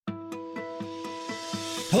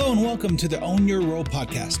Hello and welcome to the Own Your Role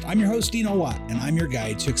podcast. I'm your host, Dino Watt, and I'm your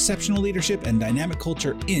guide to exceptional leadership and dynamic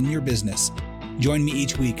culture in your business. Join me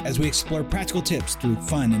each week as we explore practical tips through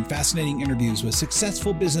fun and fascinating interviews with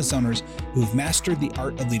successful business owners who've mastered the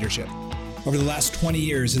art of leadership. Over the last 20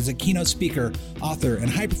 years as a keynote speaker, author, and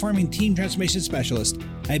high-performing team transformation specialist,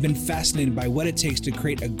 I've been fascinated by what it takes to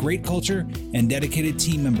create a great culture and dedicated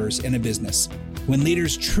team members in a business. When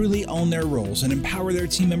leaders truly own their roles and empower their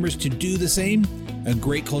team members to do the same, a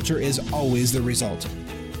great culture is always the result.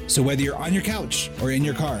 So whether you're on your couch or in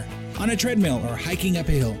your car, on a treadmill or hiking up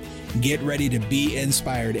a hill, get ready to be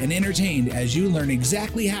inspired and entertained as you learn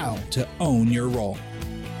exactly how to own your role.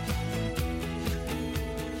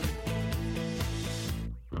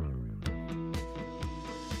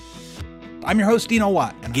 I'm your host, Dino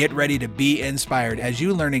Watt. Get ready to be inspired as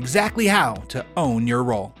you learn exactly how to own your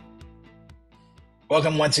role.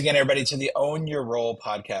 Welcome once again, everybody, to the Own Your Role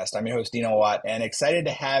podcast. I'm your host, Dino Watt, and excited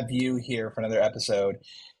to have you here for another episode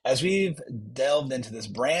as we've delved into this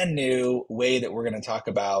brand new way that we're going to talk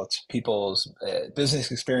about people's business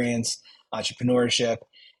experience, entrepreneurship,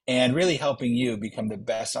 and really helping you become the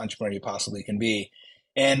best entrepreneur you possibly can be.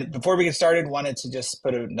 And before we get started, wanted to just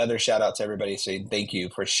put another shout out to everybody, saying thank you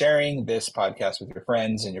for sharing this podcast with your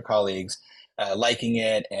friends and your colleagues, liking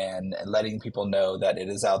it and letting people know that it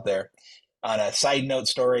is out there. On a side note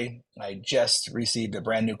story, I just received a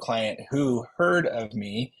brand new client who heard of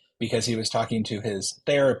me because he was talking to his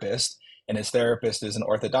therapist, and his therapist is an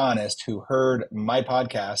orthodontist who heard my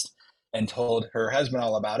podcast and told her husband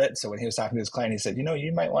all about it. So when he was talking to his client, he said,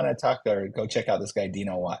 you might want to talk or go check out this guy,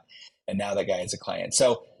 Dino Watt. And now that guy is a client.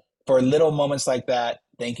 So for little moments like that,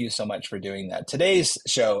 thank you so much for doing that. Today's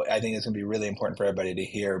show, I think, is going to be really important for everybody to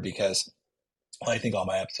hear because, well, I think all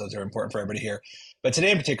my episodes are important for everybody to hear. But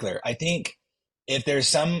today in particular, I think if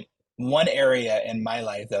there's one area in my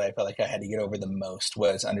life that I felt like I had to get over the most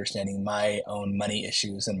was understanding my own money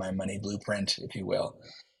issues and my money blueprint, if you will.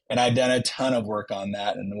 And I've done a ton of work on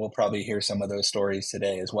that, and we'll probably hear some of those stories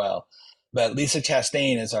today as well. But Lisa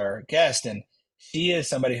Chastain is our guest, and she is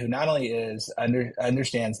somebody who not only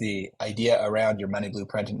understands the idea around your money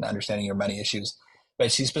blueprint and understanding your money issues,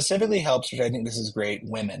 but she specifically helps, which I think this is great,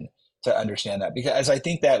 women to understand that. Because I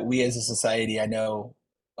think that we as a society,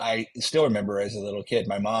 I still remember as a little kid,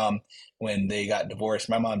 my mom, when they got divorced,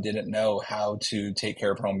 my mom didn't know how to take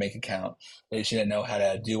care of her own bank account. She didn't know how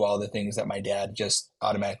to do all the things that my dad just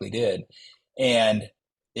automatically did. And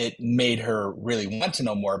it made her really want to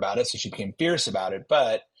know more about it. So she became fierce about it.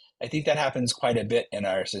 But I think that happens quite a bit in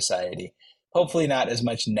our society. Hopefully not as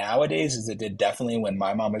much nowadays as it did definitely when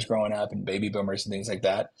my mom was growing up and baby boomers and things like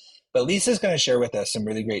that. But Lisa's going to share with us some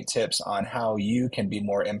really great tips on how you can be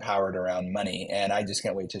more empowered around money. And I just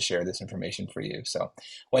can't wait to share this information for you. So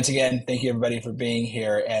once again, thank you everybody for being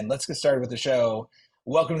here. And let's get started with the show.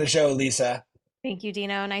 Welcome to the show, Lisa. Thank you,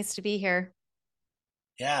 Dino. Nice to be here.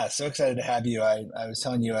 Yeah, so excited to have you. I was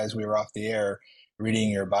telling you as we were off the air, reading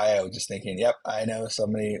your bio, just thinking, yep, I know so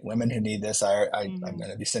many women who need this. I'm going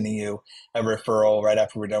to be sending you a referral right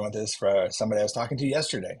after we're done with this for somebody I was talking to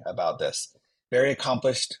yesterday about this. Very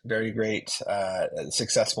accomplished, very great,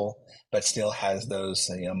 successful, but still has those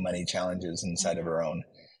money challenges inside of her own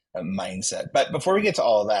mindset. But before we get to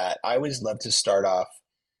all of that, I always love to start off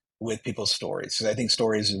with people's stories because I think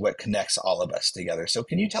stories is what connects all of us together. So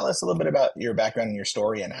can you tell us a little bit about your background and your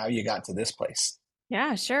story and how you got to this place?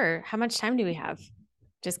 Yeah, sure. How much time do we have?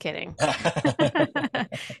 Just kidding.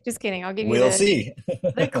 Just kidding. I'll give you We'll see.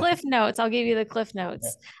 the cliff notes. I'll give you the cliff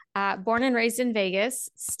notes. Born and raised in Vegas,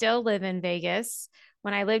 still live in Vegas.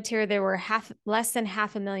 When I lived here, there were less than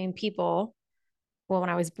 500,000 people. Well,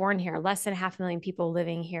 when I was born here, less than 500,000 people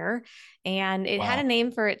living here. And it had a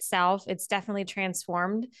name for itself. It's definitely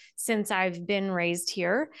transformed since I've been raised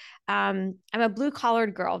here. I'm a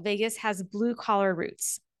blue-collared girl. Vegas has blue-collar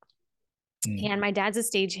roots. And my dad's a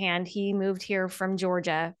stagehand. He moved here from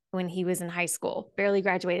Georgia when he was in high school, barely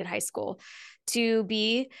graduated high school, to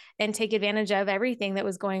be and take advantage of everything that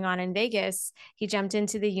was going on in Vegas. He jumped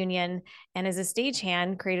into the union and as a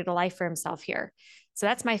stagehand created a life for himself here. So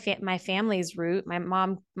that's my family's root. My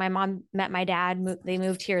mom met my dad. They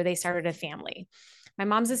moved here. They started a family. My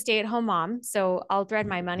mom's a stay-at-home mom, so I'll thread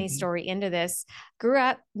my money story into this. Grew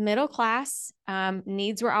up middle class.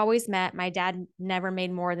 Needs were always met. My dad never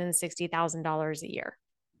made more than $60,000 a year.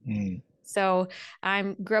 So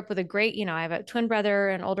I grew up with a great, I have a twin brother,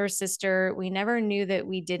 an older sister. We never knew that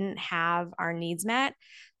we didn't have our needs met,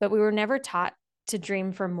 but we were never taught to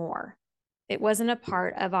dream for more. It wasn't a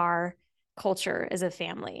part of our culture as a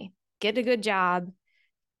family. Get a good job,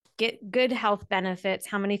 get good health benefits.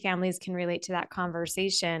 How many families can relate to that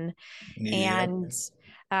conversation? And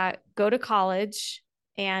go to college,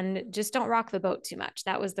 and just don't rock the boat too much.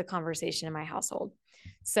 That was the conversation in my household.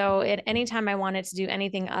 So at any time I wanted to do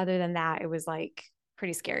anything other than that, it was like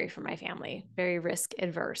pretty scary for my family, very risk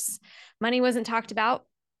adverse. Money wasn't talked about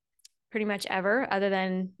pretty much ever, other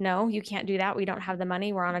than, no, you can't do that. We don't have the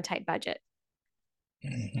money. We're on a tight budget.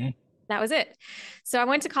 Mm-hmm. That was it. So I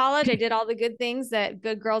went to college. I did all the good things that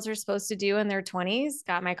good girls are supposed to do in their 20s,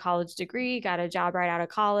 got my college degree, got a job right out of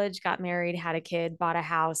college, got married, had a kid, bought a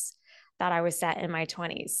house, thought I was set in my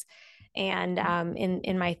 20s. And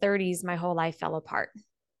in my 30s, my whole life fell apart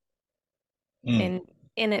Mm.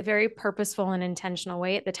 in a very purposeful and intentional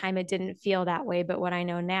way. At the time, it didn't feel that way. But what I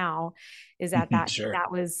know now is Sure.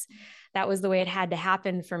 that was the way it had to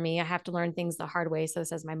happen for me. I have to learn things the hard way. So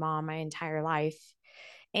says my mom my entire life.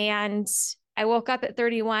 And I woke up at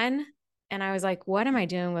 31 and I was like, what am I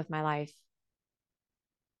doing with my life?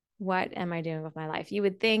 What am I doing with my life? You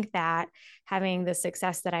would think that having the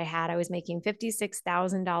success that I had, I was making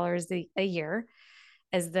 $56,000 a year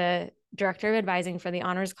as the director of advising for the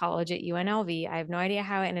Honors College at UNLV. I have no idea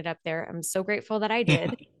how I ended up there. I'm so grateful that I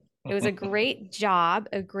did. It was a great job,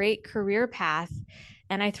 a great career path,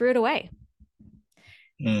 and I threw it away.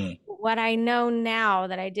 Mm. What I know now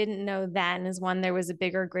that I didn't know then is, one, there was a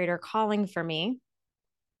bigger, greater calling for me.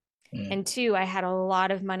 Mm. And two, I had a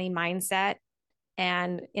lot of money mindset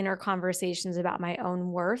and inner conversations about my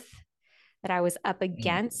own worth that I was up Mm.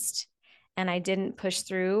 against, and I didn't push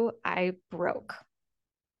through. I broke.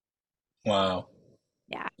 Wow.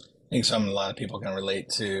 Yeah. I think a lot of people can relate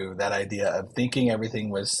to that idea of thinking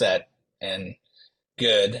everything was set and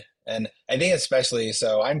good. And I think especially,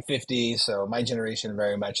 so I'm 50, so my generation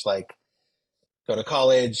very much like go to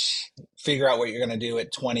college, figure out what you're going to do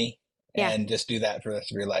at 20, Yeah. and just do that for the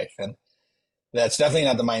rest of your life. And that's definitely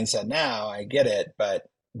not the mindset now. I get it, but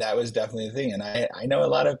that was definitely the thing. And I know a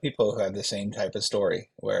lot of people who have the same type of story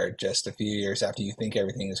where just a few years after you think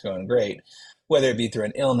everything is going great, whether it be through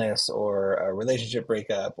an illness or a relationship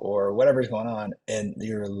breakup or whatever's going on, and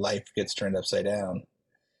your life gets turned upside down.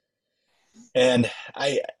 And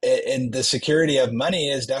the security of money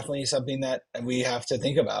is definitely something that we have to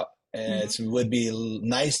think about. Mm-hmm. It would be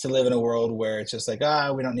nice to live in a world where it's just like,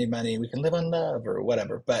 we don't need money, we can live on love or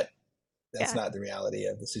whatever. But that's Yeah. not the reality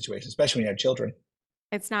of the situation, especially when you have children.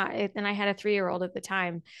 It's not. And I had a 3-year-old at the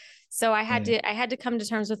time. So Mm. I had to come to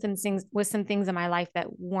terms with some things in my life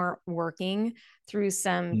that weren't working through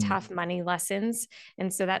some Mm. tough money lessons.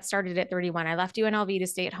 And so that started at 31. I left UNLV to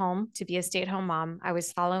stay at home, to be a stay-at-home mom. I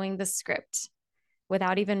was following the script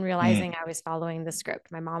without even realizing Mm. I was following the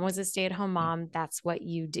script. My mom was a stay-at-home mom. That's what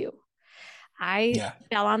you do. I Yeah.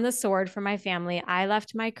 fell on the sword for my family. I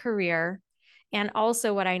left my career. And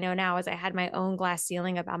also, what I know now is I had my own glass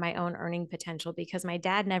ceiling about my own earning potential, because my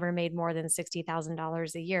dad never made more than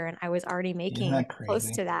 $60,000 a year. And I was already Isn't making that close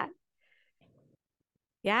crazy? to that.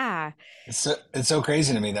 Yeah. It's so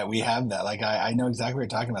crazy to me that we have that. Like I know exactly what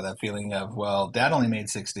you're talking about, that feeling of, well, dad only made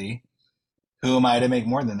 60. Who am I to make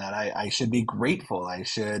more than that? I should be grateful. I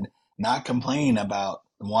should not complain about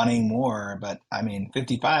wanting more. But I mean,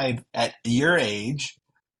 55 at your age,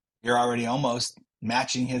 you're already almost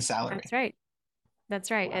matching his That's salary. right. That's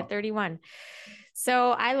right. At Wow. 31.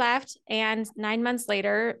 So I left, and 9 months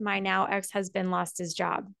later, my now ex-husband lost his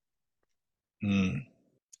job. Mm.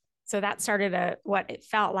 So that started what it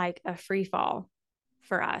felt like a free fall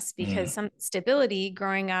for us, Mm. because some stability,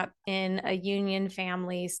 growing up in a union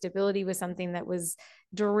family, stability was something that was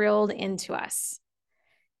drilled into us.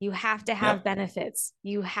 You have to have Yep. benefits.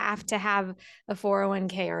 You have to have a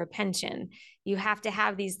 401k or a pension. You have to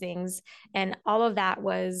have these things. And all of that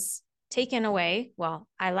was taken away. Well,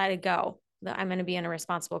 I let it go. I'm going to be in a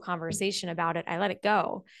responsible conversation about it. I let it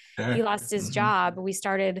go. He Sure. lost his Hmm. job. We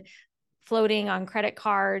started floating on credit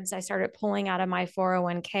cards. I started pulling out of my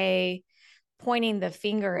 401k, pointing the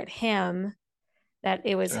finger at him that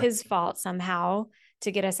it was Sure. his fault somehow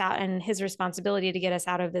to get us out, and his responsibility to get us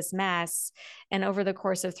out of this mess. And over the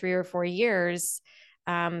course of 3 or 4 years,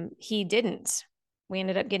 he didn't. We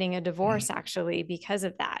ended up getting a Mm. divorce actually because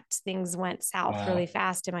of that. Things went south Wow. really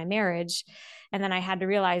fast in my marriage. And then I had to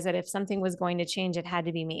realize that if something was going to change, it had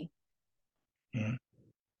to be me. Mm.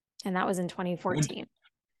 And that was in Would 2014.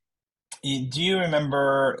 do you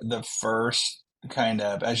remember the first kind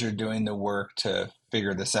of, as you're doing the work to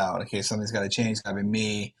figure this out? Okay, something's got to change. It's got to be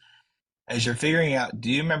me. As you're figuring out, do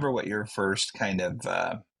you remember what your first kind of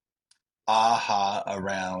aha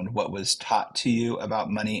around what was taught to you about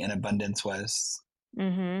money and abundance was?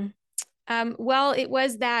 Mm-hmm. Well, it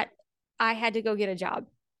was that I had to go get a job,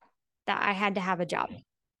 that I had to have a job.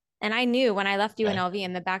 And I knew when I left Okay. UNLV,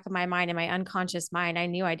 in the back of my mind, in my unconscious mind, I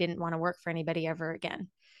knew I didn't want to work for anybody ever again.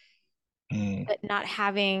 Mm. but not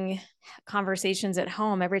having conversations at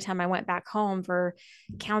home. Every time I went back home for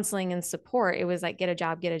counseling and support, it was like, get a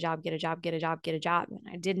job, get a job, get a job, get a job, get a job. And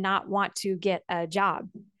I did not want to get a job.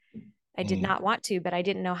 I did Mm. not want to, but I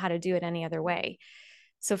didn't know how to do it any other way.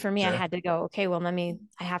 So for me, I Sure. had to go, okay, well, I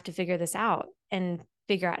have to figure this out and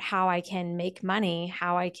figure out how I can make money,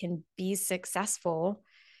 how I can be successful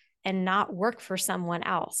and not work for someone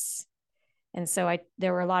else. And so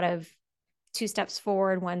there were a lot of two steps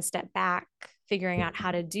forward, one step back, figuring out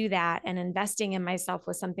how to do that, and investing in myself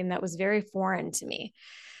was something that was very foreign to me.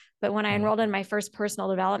 But when I Mm. enrolled in my first personal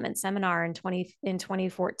development seminar in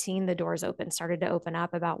 2014, the doors started to open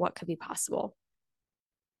up about what could be possible.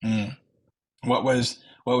 Mm. What was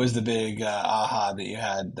the big aha that you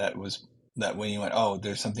had that when you went, oh,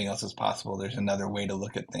 there's something else that's possible. There's another way to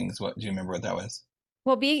look at things. What do you remember what that was?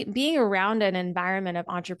 Well, being around an environment of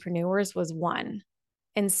entrepreneurs was one,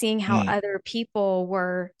 and seeing how Mm. other people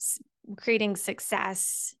were creating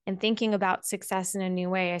success and thinking about success in a new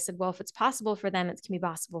way. I said, well, if it's possible for them, it can be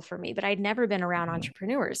possible for me. But I'd never been around Mm.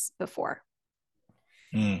 entrepreneurs before.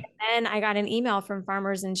 Mm. And I got an email from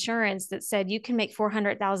Farmers Insurance that said you can make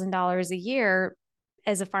 $400,000 a year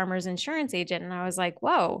as a farmer's insurance agent. And I was like,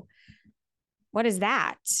 whoa, what is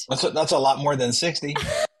that? That's a lot more than 60.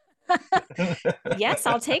 Yes,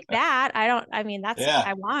 I'll take that. Yeah.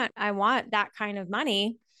 I want that kind of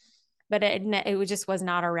money, but it just was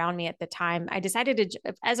not around me at the time.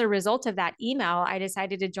 As a result of that email, I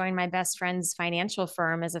decided to join my best friend's financial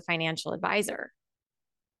firm as a financial advisor.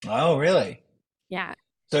 Oh, really? Yeah.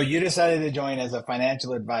 So you decided to join as a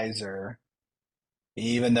financial advisor,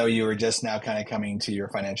 even though you were just now kind of coming to your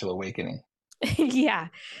financial awakening. Yeah.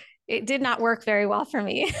 It did not work very well for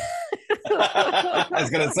me. I was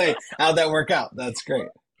gonna say, how'd that work out? That's great.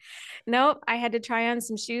 Nope, I had to try on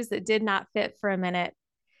some shoes that did not fit for a minute.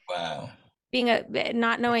 Wow.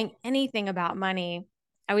 Not knowing anything about money,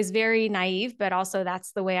 I was very naive, but also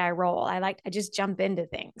that's the way I roll. I just jump into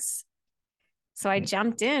things. So I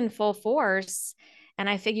jumped in full force and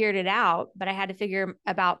I figured it out, but I had to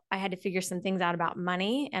figure some things out about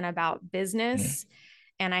money and about Mm. business,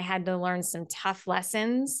 and I had to learn some tough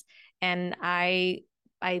lessons. And I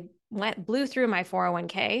blew through my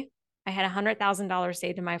 401k. I had $100,000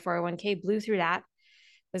 saved in my 401k, blew through that,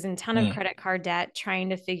 was in a ton of Mm. credit card debt trying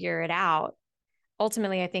to figure it out.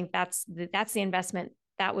 Ultimately, I think that's the investment.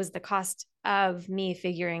 That was the cost of me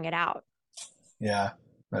figuring it out. Yeah.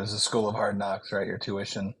 That was a school of hard knocks, right? Your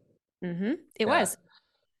tuition. It Yeah. was.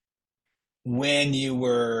 When you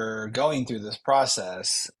were going through this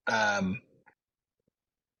process, how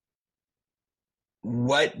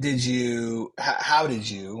did you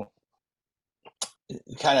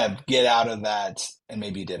kind of get out of that, and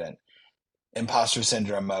maybe you didn't, imposter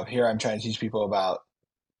syndrome of here I'm trying to teach people about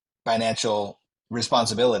financial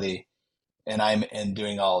responsibility and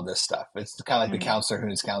doing all of this stuff. It's kind of like the Mhm. counselor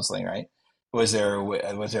who's counseling, right? Was there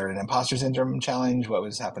an imposter syndrome challenge? What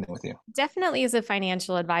was happening with you? Definitely as a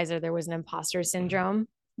financial advisor, there was an imposter syndrome,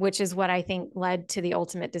 which is what I think led to the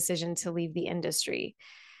ultimate decision to leave the industry.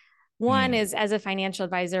 One Mm. is as a financial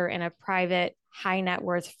advisor in a private high net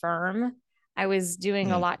worth firm, I was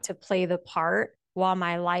doing a Mm. lot to play the part while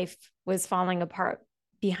my life was falling apart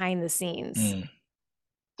behind the scenes. Mm.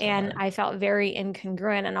 So And hard. I felt very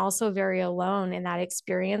incongruent and also very alone in that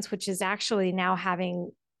experience, which is actually now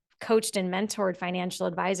having coached and mentored financial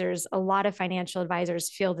advisors. A lot of financial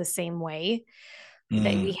advisors feel the same way,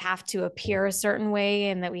 that Mm. we have to appear a certain way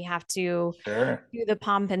and that we have to Sure. do the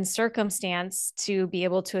pomp and circumstance to be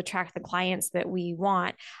able to attract the clients that we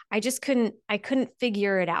want. I couldn't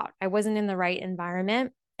figure it out. I wasn't in the right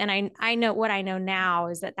environment. And I know what I know now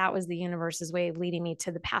is that was the universe's way of leading me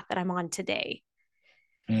to the path that I'm on today,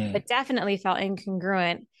 Mm. but definitely felt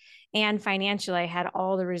incongruent. And financially, I had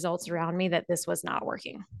all the results around me that this was not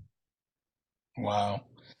working. Wow.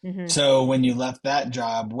 Mm-hmm. So when you left that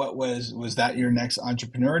job, was that your next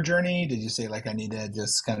entrepreneur journey? Did you say like I need to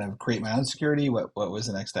just kind of create my own security? What was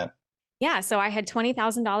the next step? Yeah. So I had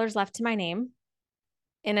 $20,000 left to my name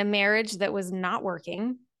in a marriage that was not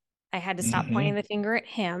working. I had to stop Mm-hmm. pointing the finger at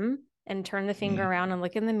him and turn the finger Mm. around and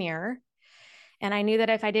look in the mirror. And I knew that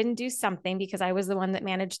if I didn't do something, because I was the one that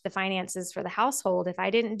managed the finances for the household, if I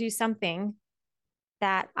didn't do something,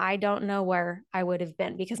 that I don't know where I would have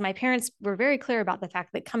been, because my parents were very clear about the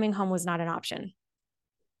fact that coming home was not an option.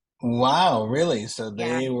 Wow, really? So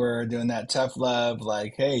Yeah. they were doing that tough love,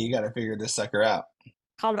 like, hey, you got to figure this sucker out.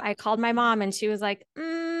 I called my mom and she was like,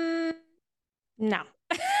 no.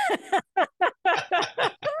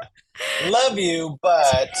 Love you,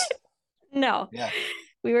 but No. yeah.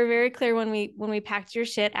 We were very clear when we packed your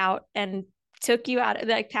shit out and took you out,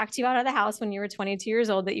 like packed you out of the house when you were 22 years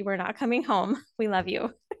old that you were not coming home. We love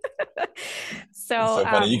you. It's So so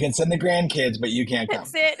funny. You can send the grandkids, but you can't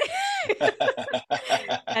that's come. it.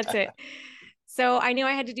 That's it. So I knew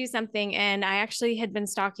I had to do something. And I actually had been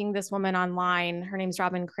stalking this woman online. Her name's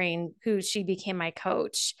Robin Crane, who she became my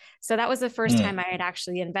coach. So that was the first Hmm. time I had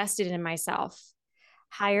actually invested in myself,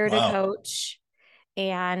 hired a Wow. coach,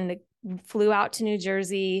 and flew out to New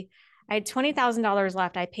Jersey. I had $20,000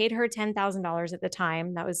 left. I paid her $10,000 at the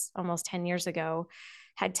time. That was almost 10 years ago.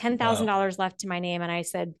 Had Wow. $10,000 left to my name. And I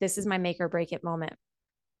said, this is my make or break it moment.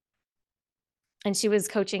 And she was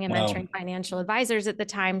coaching and Wow. mentoring financial advisors at the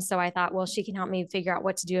time. So I thought, well, she can help me figure out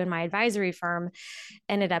what to do in my advisory firm.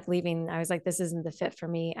 Ended up leaving. I was like, this isn't the fit for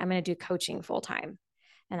me. I'm going to do coaching full time.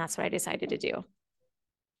 And that's what I decided to do.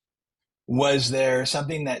 Was there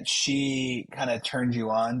something that she kind of turned you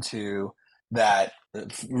on to that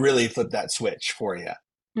really flipped that switch for you?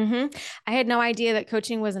 Mm-hmm. I had no idea that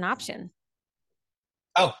coaching was an option.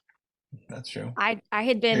 Oh, that's true. I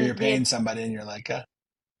had Here been you're paying somebody and you're like,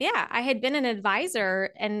 yeah, I had been an advisor,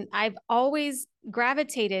 and I've always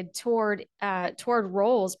gravitated toward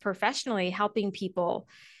roles professionally, helping people.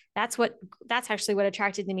 That's actually what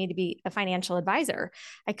attracted me to be a financial advisor.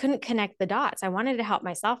 I couldn't connect the dots. I wanted to help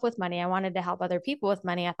myself with money. I wanted to help other people with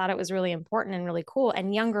money. I thought it was really important and really cool.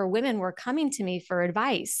 And younger women were coming to me for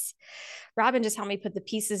advice. Robin just helped me put the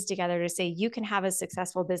pieces together to say, you can have a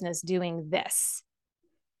successful business doing this.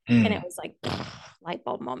 And it hmm, was like light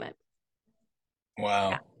bulb moment.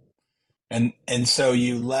 Yeah. wow. And so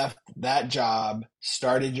you left that job,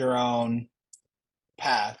 started your own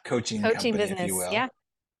path, coaching Coaching company, if you business. will. Yeah.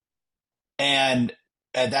 And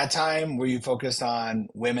at that time, were you focused on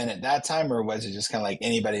women at that time, or was it just kind of like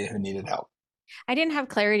anybody who needed help? I didn't have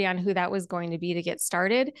clarity on who that was going to be to get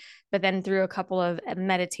started, but then through a couple of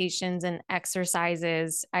meditations and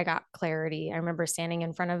exercises, I got clarity. I remember standing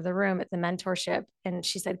in front of the room at the mentorship, and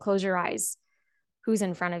she said, "Close your eyes. Who's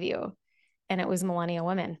in front of you?" And it was millennial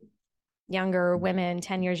women, younger women,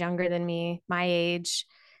 10 years younger than me, my age.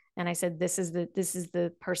 And I said, this is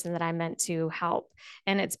the person that I meant to help.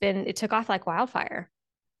 And it took off like wildfire.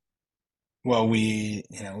 Well, we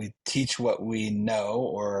teach what we know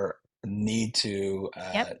or need to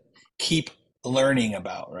Yep, keep learning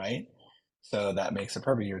about, right? So that makes it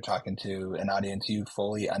perfect. You're talking to an audience you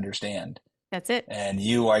fully understand, that's it. and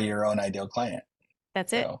you are your own ideal client.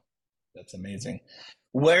 That's it. So that's amazing.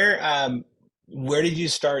 Where did you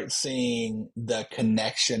start seeing the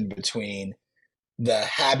connection between the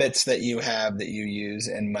habits that you have that you use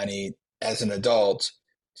in money as an adult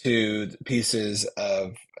to the pieces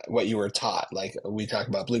of what you were taught? Like we talk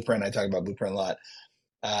about blueprint, I talk about blueprint a lot.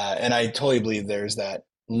 And I totally believe there's that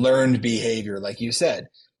learned behavior, like you said.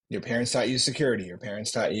 Your parents taught you security. Your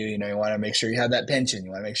parents taught you, you want to make sure you have that pension.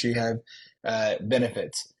 You want to make sure you have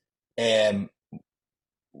benefits. And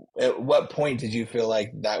at what point did you feel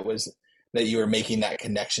like that you were making that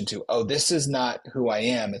connection to, oh, this is not who I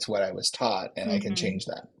am, it's what I was taught, and I can Mm-hmm. change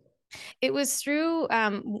that? It was through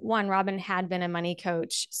one. Robin had been a money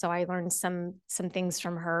coach, so I learned some things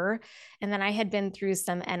from her, and then I had been through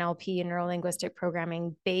some NLP and neuro linguistic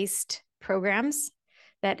programming based programs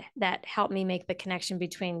that helped me make the connection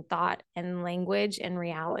between thought and language and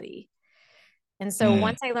reality. And so Mm,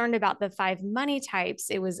 once I learned about the five money types,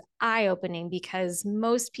 it was eye opening because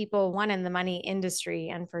most people, one in the money industry,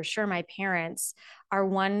 and for sure my parents, are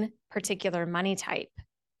one particular money type.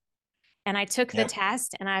 And I took the yep.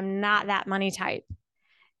 test, and I'm not that money type.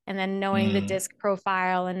 And then knowing the Mm, disc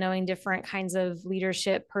profile and knowing different kinds of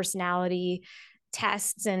leadership personality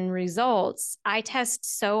tests and results, I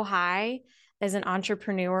test so high as an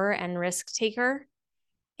entrepreneur and risk taker.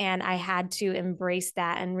 And I had to embrace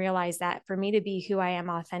that and realize that for me to be who I am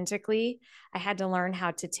authentically, I had to learn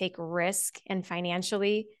how to take risk, and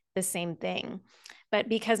financially the same thing. But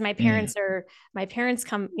because mm, my parents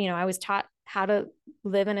come, I was taught how to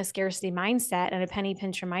live in a scarcity mindset and a penny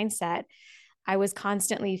pincher mindset. I was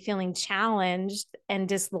constantly feeling challenged and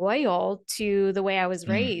disloyal to the way I was mm,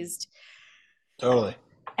 raised. totally.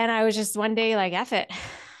 And I was just one day like, F it.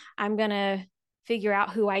 I'm going to figure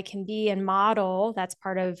out who I can be and model. That's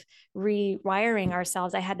part of rewiring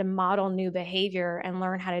ourselves. I had to model new behavior and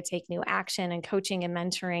learn how to take new action, and coaching and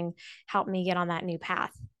mentoring helped me get on that new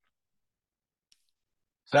path.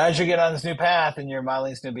 So as you get on this new path and you're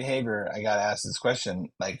modeling this new behavior, I got to ask this question: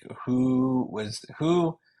 like, who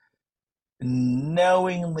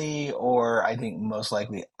knowingly, or I think most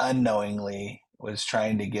likely unknowingly, was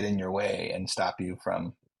trying to get in your way and stop you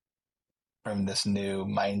from this new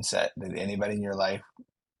mindset? Did anybody in your life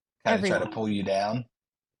kind of try to Everyone, pull you down?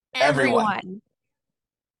 Everyone. everyone,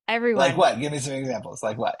 Like Everyone. what? Give me some examples.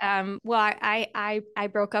 Like what? Well, I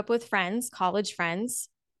broke up with friends, college friends.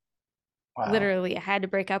 Wow. Literally, I had to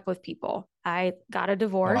break up with people. I got a Wow.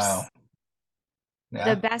 divorce.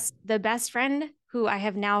 The Yeah. best friend who I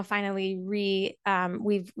have now finally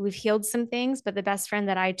we've healed some things, but the best friend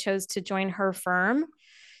that I chose to join her firm,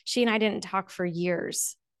 she and I didn't talk for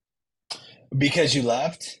years Because you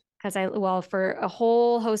left? because well, for a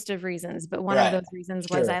whole host of reasons, but one of Right. those reasons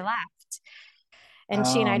was Sure. I left. And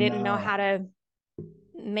she and Oh I didn't know no. how to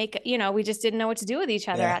we just didn't know what to do with each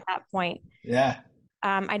other Yeah. at that point. Yeah.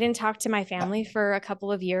 I didn't talk to my family for a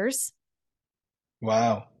couple of years.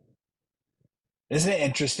 Wow. Isn't it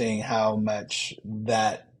interesting how much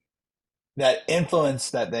that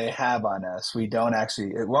influence that they have on us, we don't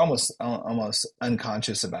actually, we're almost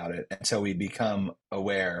unconscious about it until we become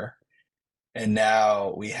aware. And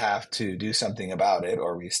now we have to do something about it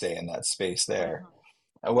or we stay in that space there.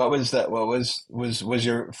 Mhm. What was that? What was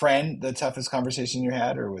your friend the toughest conversation you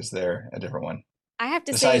had, or was there a different one I have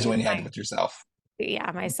to say besides it the was one you had with yourself?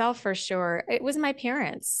 myself for sure. It was my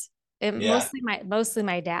parents. Yeah. Mostly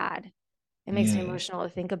my dad. It makes me Mm, emotional to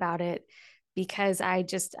think about it because I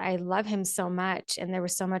love him so much and there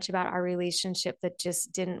was so much about our relationship that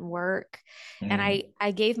just didn't work. And mm,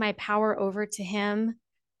 I gave my power over to him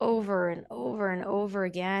over and over and over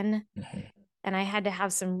again. mhm. And I had to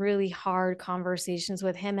have some really hard conversations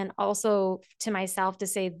with him and also to myself to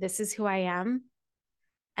say, this is who I am.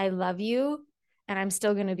 I love you and I'm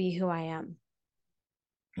still going to be who I am.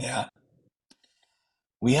 Yeah.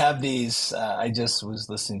 We have these. I just was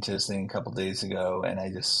listening to this thing a couple days ago, and I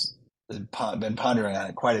just been pondering on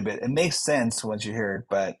it quite a bit. It makes sense once you hear it,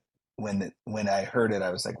 but when I heard it,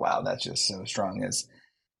 I was like, "Wow, that's just so strong." As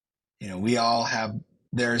we all have.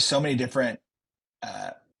 There are so many different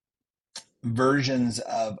uh, versions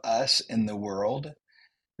of us in the world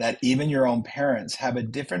that even your own parents have a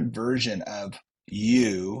different version of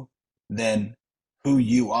you than who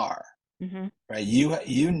you are. Mm-hmm. Right?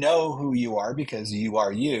 You know who you are because you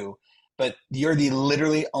are you, but you're the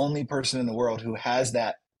literally only person in the world who has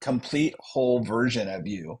that complete whole version of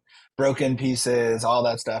you, broken pieces, all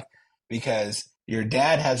that stuff, because your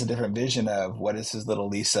dad has a different vision of what is his little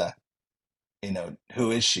Lisa,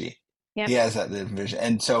 who is she? He Yep. has that vision.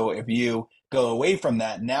 And so if you go away from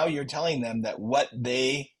that, now you're telling them that what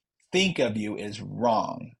they think of you is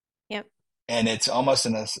wrong. Yep. And it's almost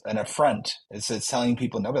an affront. It's telling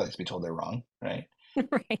people nobody likes to be told they're wrong, right?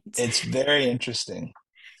 Right. It's very interesting.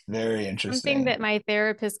 Very Something interesting. that my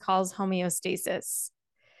therapist calls homeostasis.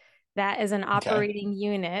 That is an Okay. operating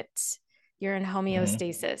unit. You're in Hmm.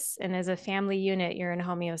 homeostasis. And as a family unit, you're in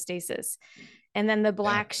homeostasis. And then the Yeah.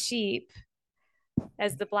 black sheep,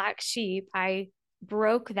 as the black sheep, I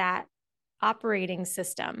broke that operating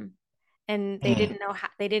system. And Mm.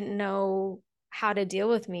 they didn't know how to deal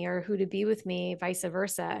with me or who to be with me, vice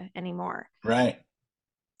versa anymore. Right.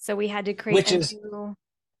 So we had to create Which a is new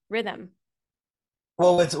rhythm.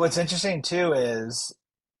 well, what's interesting too is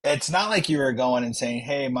it's not like you were going and saying,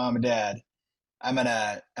 "Hey, mom and dad, I'm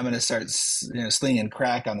gonna start slinging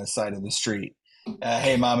crack on the side of the street."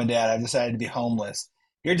 Hey, mom and dad, I've decided to be homeless.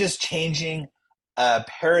 You're just changing a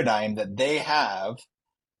paradigm that they have,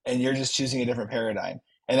 and you're just choosing a different paradigm.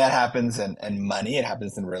 And that happens in money, it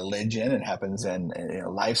happens in religion, it happens in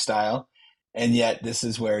lifestyle. And yet this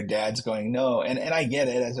is where dad's going, no. And I get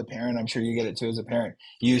it as a parent. I'm sure you get it too as a parent.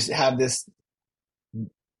 You have this,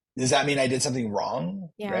 does that mean I did something wrong?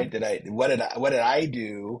 Yeah. Right? What did I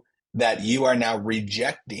do that you are now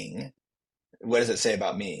rejecting? What does it say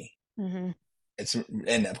about me? Mm-hmm.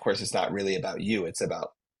 And of course it's not really about you. It's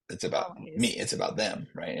about me. Always. It's about them,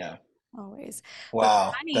 right? Yeah. Always. But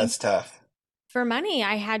Wow, that's tough. for money,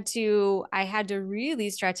 I had to really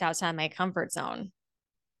stretch outside my comfort zone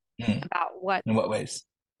Hmm. about what, In what ways?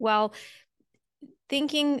 well,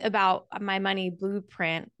 thinking about my money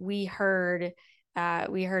blueprint, we heard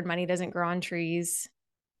money doesn't grow on trees.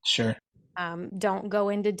 Sure. Don't go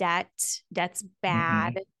into debt. Debt's Mm-mm.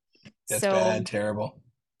 bad. That's bad, So terrible.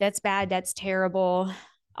 that's bad. That's terrible.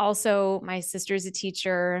 Also, my sister's a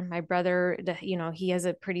teacher. My brother, he has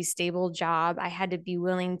a pretty stable job. I had to be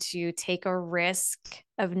willing to take a risk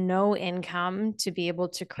of no income to be able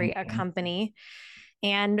to create a Hmm. company.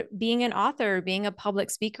 And being an author, being a public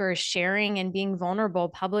speaker, sharing and being vulnerable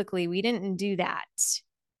publicly, we didn't do that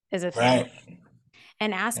as a family. Right.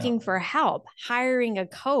 And Yeah. asking for help, hiring a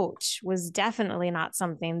coach was definitely not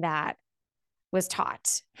something that was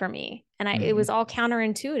taught for me. And it Hmm. was all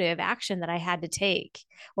counterintuitive action that I had to take.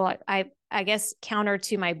 Well, I guess counter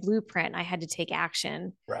to my blueprint, I had to take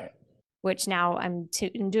action, Right. which now I'm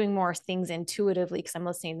doing more things intuitively because I'm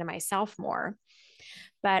listening to myself more.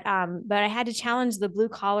 But I had to challenge the blue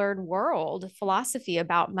collared world philosophy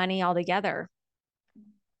about money altogether.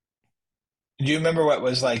 Do you remember what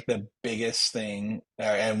was like the biggest thing,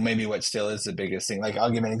 and maybe what still is the biggest thing? Like,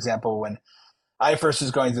 I'll give an example. When I first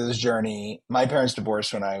was going through this journey, my parents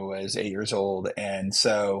divorced when I was 8 years old. And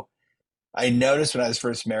so I noticed when I was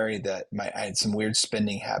first married that I had some weird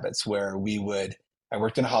spending habits where I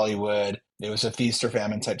worked in Hollywood. It was a feast or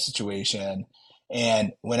famine type situation.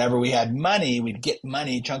 And whenever we had money, we'd get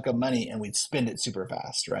money, chunk of money, and we'd spend it super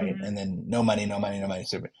fast, right? Mm-hmm. And then no money, no money, no money,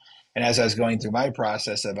 super. And as I was going through my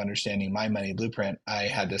process of understanding my money blueprint, I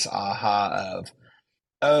had this aha of,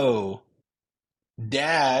 oh,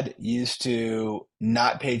 dad used to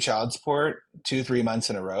not pay child support 2, 3 months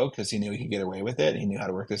in a row because he knew he could get away with it. He knew how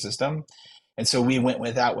to work the system. And so we went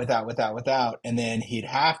without. And then he'd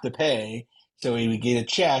have to pay. So we would get a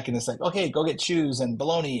check and it's like, okay, go get shoes and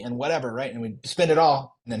bologna and whatever, right? And we'd spend it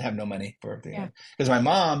all and then have no money for everything Yeah. else. Because my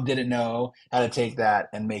mom didn't know how to take that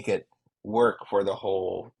and make it work for the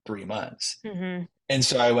whole 3 months. Mm-hmm. And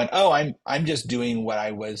so I went, oh, I'm just doing what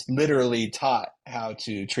I was literally taught how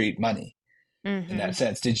to treat money in Mm-hmm. that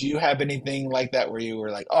sense. Did you have anything like that where you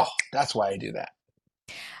were like, oh, that's why I do that?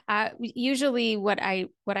 Usually what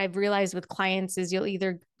I've realized with clients is you'll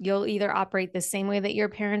either operate the same way that your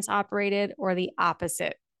parents operated or the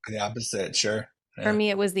opposite. The opposite, sure. For Yeah. me,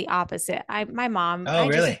 it was the opposite. Oh,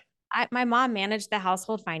 really? My mom managed the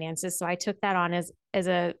household finances, so I took that on as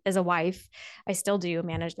a wife. I still do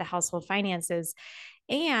manage the household finances.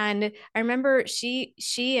 And I remember she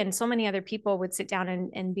and so many other people would sit down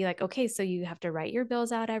and be like, okay, so you have to write your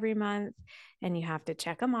bills out every month and you have to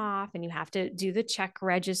check them off and you have to do the check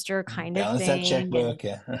register kind of Balance that thing and checkbook.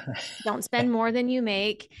 Yeah. don't spend more than you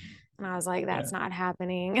make. And I was like, that's not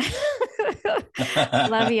happening.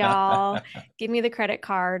 Love y'all. Give me the credit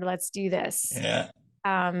card. Let's do this. Yeah.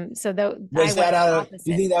 So though I Was went that out of, do you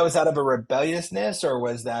opposite. think that was out of a rebelliousness or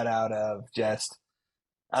was that out of just,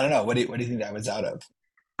 I don't know. What do you think that was out of?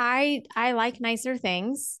 I like nicer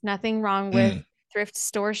things. Nothing wrong with Mm. thrift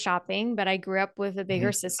store shopping, but I grew up with a bigger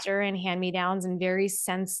Hmm. sister and hand-me-downs and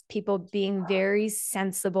people being very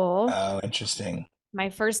sensible. Oh, interesting. My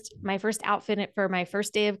first outfit for my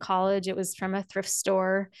first day of college, it was from a thrift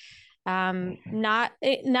store. Hmm.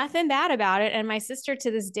 Nothing bad about it. And my sister to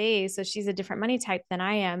this day, so she's a different money type than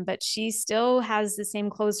I am, but she still has the same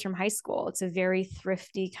clothes from high school. It's a very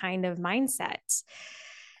thrifty kind of mindset.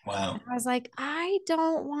 Wow. And I was like, I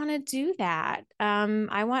don't want to do that.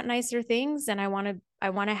 I want nicer things and I want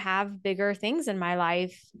to have bigger things in my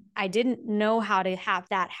life. I didn't know how to have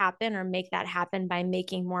that happen or make that happen by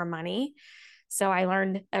making more money. So I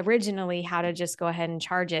learned originally how to just go ahead and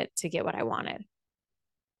charge it to get what I wanted.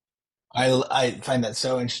 I find that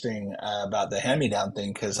so interesting about the hand-me-down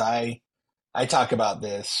thing because I talk about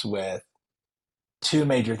this with two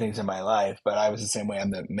major things in my life, but I was the same way.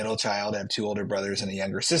 I'm the middle child. I have two older brothers and a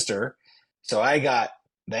younger sister. So I got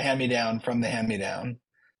the hand me down from the hand me down.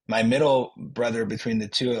 My middle brother, between the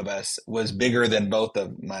two of us, was bigger than both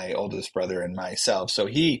of my oldest brother and myself. So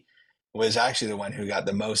he was actually the one who got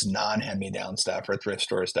the most non hand me down stuff or thrift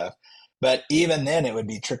store stuff. But even then, it would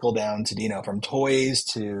be trickle down to, from toys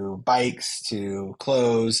to bikes to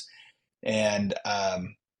clothes. And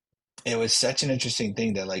it was such an interesting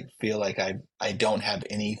thing to like feel like I don't have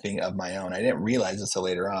anything of my own. I didn't realize this till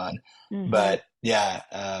later on, Mm-hmm. but yeah,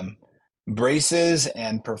 braces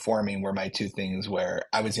and performing were my two things where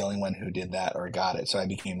I was the only one who did that or got it. So I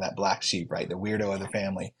became that black sheep, right, the weirdo of the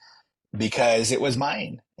family, because it was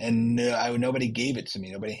mine, and nobody gave it to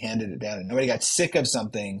me. Nobody handed it down, and nobody got sick of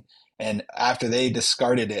something. And after they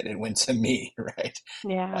discarded it, it went to me, right?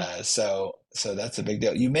 Yeah. So that's a big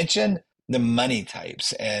deal. You mentioned the money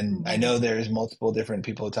types, and I Mm-hmm. know there's multiple different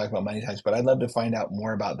people who talk about money types, but I'd love to find out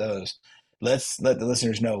more about those. Let's let the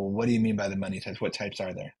listeners know, what do you mean by the money types? What types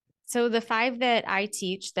are there? So the five that I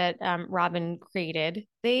teach that Robin created,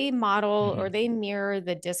 they model or Hmm. they mirror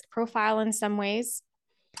the disc profile in some ways.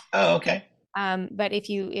 Oh, okay. But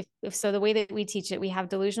if so, the way that we teach it, we have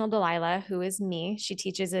delusional Delilah, who is me. She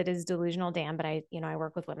teaches it as delusional Dan, but I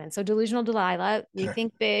work with women. So delusional Delilah, we Sure.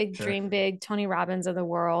 think big, Sure. dream big, Tony Robbins of the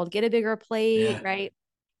world, get a bigger plate, Yeah. right?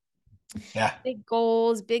 Yeah. Big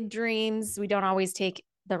goals, big dreams. We don't always take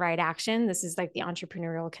the right action. This is like the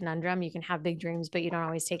entrepreneurial conundrum. You can have big dreams, but you don't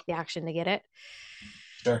always take the action to get it.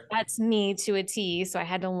 Sure. That's me to a T. So I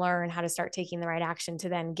had to learn how to start taking the right action to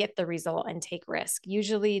then get the result and take risk.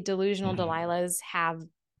 Usually, delusional Hmm. Delilahs have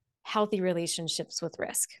healthy relationships with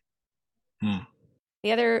risk. Hmm.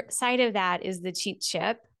 The other side of that is the cheap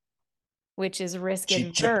chip, which is risk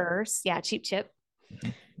Cheap chip. adverse. Yeah, cheap chip. Hmm.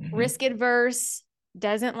 Hmm. Risk adverse,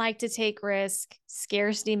 doesn't like to take risk,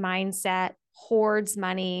 scarcity mindset. hoards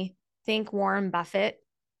money. Think Warren Buffett,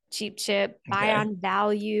 cheap chip, buy Okay. on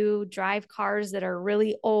value, drive cars that are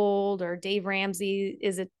really old, or Dave Ramsey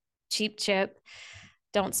is a cheap chip.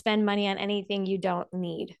 Don't spend money on anything you don't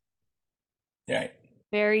need. Right.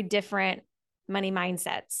 Very different money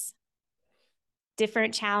mindsets,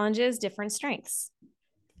 different challenges, different strengths.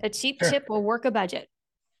 A cheap Sure. chip will work a budget.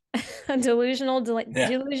 A Yeah.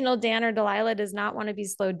 delusional Dan or Delilah does not want to be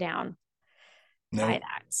slowed down by Nope.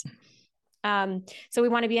 that. So we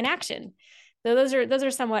want to be in action. So those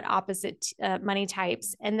are somewhat opposite money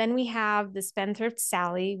types. And then we have the spendthrift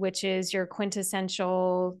Sally, which is your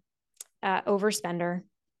quintessential overspender.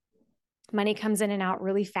 Money comes in and out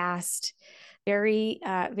really fast, very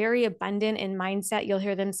abundant in mindset. You'll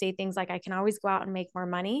hear them say things like, I can always go out and make more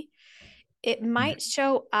money. It might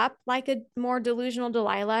show up like a more delusional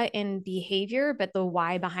Delilah in behavior, but the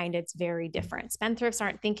why behind it's very different. Spendthrifts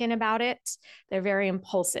aren't thinking about it. They're very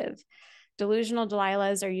impulsive. Delusional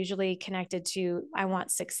Delilahs are usually connected to, I want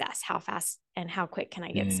success. How fast and how quick can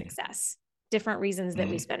I get Mm. success? Different reasons that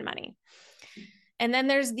we Mm. spend money. And then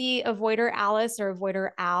there's the avoider Alice or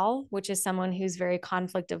avoider Al, which is someone who's very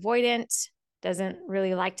conflict avoidant, doesn't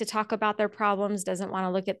really like to talk about their problems, doesn't want to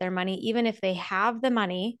look at their money. Even if they have the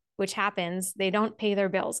money, which happens, they don't pay their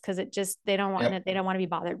bills because they don't want Yep. it, they don't want to be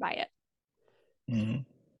bothered by it. Mm.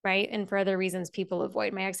 Right. And for other reasons, people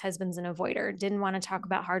avoid. My ex-husband's an avoider, didn't want to talk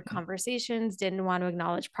about hard conversations, didn't want to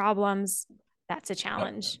acknowledge problems. That's a Yep.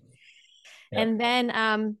 challenge. Yep. And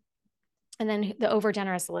then the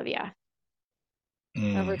overgenerous Olivia.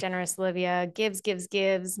 Mm. Overgenerous Olivia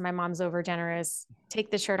gives. My mom's overgenerous. Take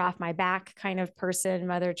the shirt off my back kind of person,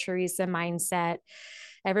 Mother Teresa mindset.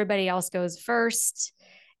 Everybody else goes first.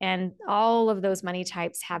 And all of those money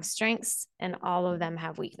types have strengths and all of them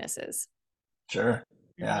have weaknesses. Sure.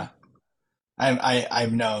 Mm-hmm. Yeah.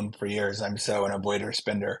 I've known for years I'm so an avoider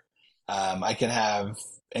spender. I can have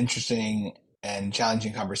interesting and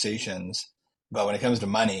challenging conversations, but when it comes to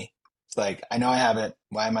money, it's like I know I have it.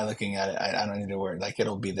 Why am I looking at it? I don't need to worry. Like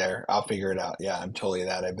it'll be there. I'll figure it out. Yeah, I'm totally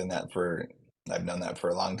that. I've known that for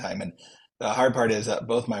a long time. And the hard part is that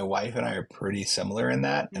both my wife and I are pretty similar in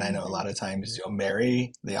that. And I know a Mm-hmm. lot of times you'll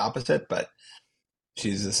marry the opposite, but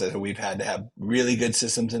she's just said we've had to have really good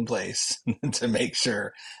systems in place to make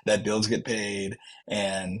sure that bills get paid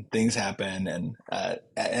and things happen. And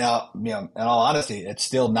in all honesty, it's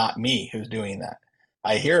still not me who's doing that.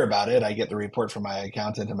 I hear about it. I get the report from my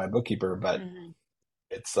accountant and my bookkeeper, but Mm-hmm.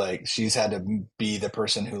 it's like she's had to be the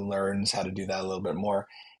person who learns how to do that a little bit more.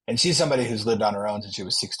 And she's somebody who's lived on her own since she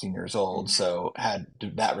was 16 years old, Mm-hmm. so had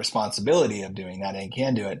that responsibility of doing that and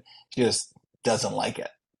can do it. She just doesn't like it,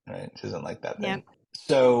 right? She doesn't like that Yep. thing.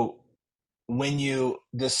 So when you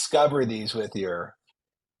discover these with your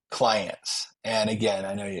clients, and again,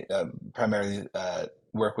 I know you primarily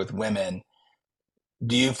work with women,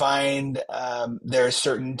 do you find there are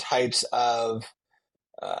certain types of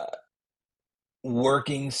uh,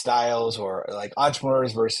 working styles or like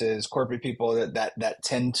entrepreneurs versus corporate people that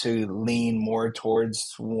tend to lean more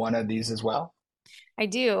towards one of these as well? I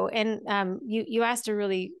do. And you asked a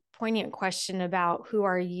really poignant question about who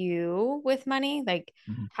are you with money? Like,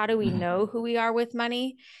 Mm-hmm. how do we Mm-hmm. know who we are with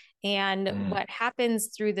money? And Mm. what happens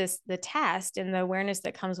through the test and the awareness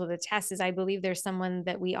that comes with the test is I believe there's someone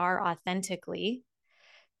that we are authentically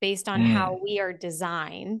based on Mm. how we are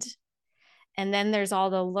designed. And then there's all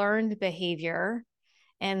the learned behavior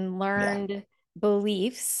and Yeah. learned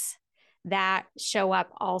beliefs that show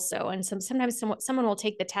up also. And sometimes someone will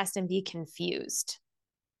take the test and be confused.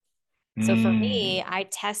 So for Mm. me, I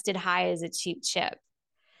tested high as a cheap chip,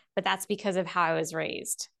 but that's because of how I was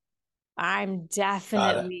raised. I'm Got it.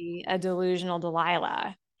 definitely a delusional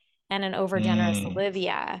Delilah and an overgenerous Mm.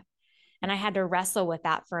 Olivia. And I had to wrestle with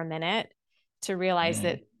that for a minute to realize Mm.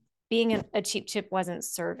 that being a cheap chip wasn't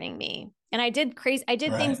serving me. And I did things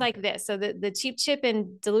Right. like this. So the cheap chip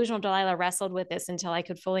and delusional Delilah wrestled with this until I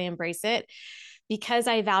could fully embrace it because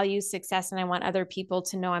I value success and I want other people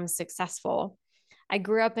to know I'm successful. I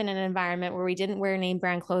grew up in an environment where we didn't wear name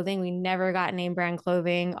brand clothing. We never got name brand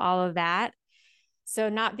clothing, all of that. So,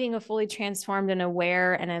 not being a fully transformed and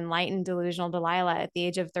aware and enlightened delusional Delilah at the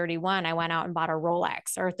age of 31, I went out and bought a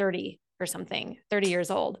Rolex or 30 or something, 30 years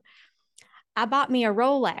old. I bought me a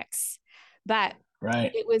Rolex, but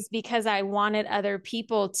Right. it was because I wanted other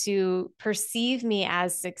people to perceive me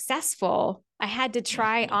as successful. I had to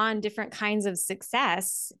try on different kinds of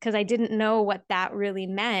success because I didn't know what that really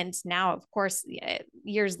meant. Now, of course,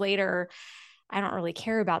 years later, I don't really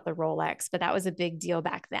care about the Rolex, but that was a big deal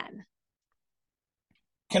back then.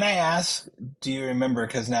 Can I ask, do you remember,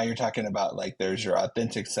 because now you're talking about like there's your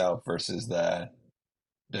authentic self versus the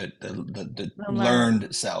The learned.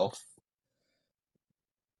 learned self.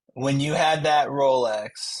 When you had that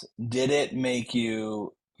Rolex, did it make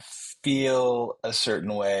you feel a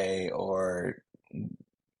certain way, or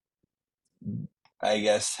I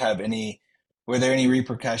guess were there any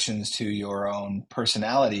repercussions to your own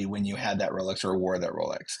personality when you had that Rolex or wore that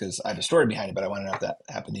Rolex? Because I have a story behind it, but I want to know if that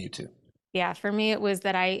happened to you too. Yeah, for me it was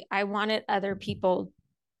that I wanted other people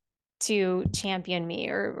to champion me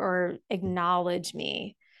or acknowledge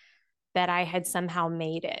me that I had somehow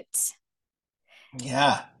made it.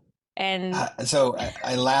 Yeah. And So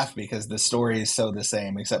I laugh because the story is so the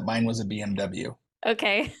same, except mine was a BMW.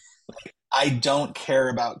 okay. I don't care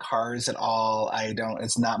about cars at all.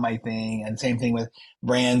 It's not my thing. And same thing with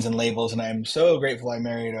brands and labels. And I'm so grateful I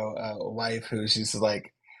married a wife who she's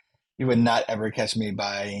like, you would not ever catch me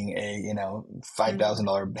buying a, Mhm.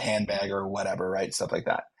 $5,000 handbag or whatever, right? Stuff like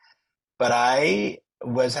that. But I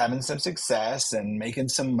was having some success and making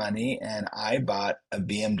some money, and I bought a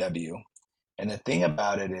BMW. And the thing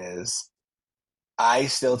about it is, I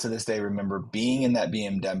still to this day remember being in that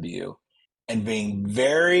BMW and being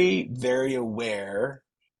very, very aware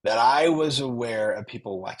that I was aware of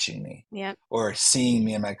people watching me Yep. or seeing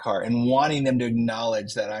me in my car and wanting them to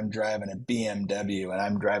acknowledge that I'm driving a BMW and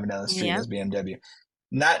I'm driving down the street in Yep. this BMW.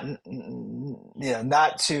 Not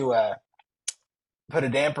to put a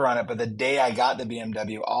damper on it, but the day I got the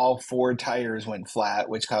BMW, all four tires went flat,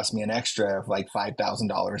 which cost me an extra of like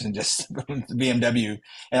 $5,000 in just the BMW.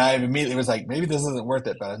 And I immediately was like, maybe this isn't worth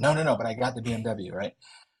it. But no, no, no. But I got the BMW, right?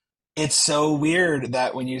 It's so weird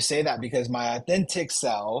that when you say that, because my authentic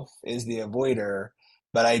self is the avoider,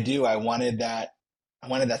 but I wanted that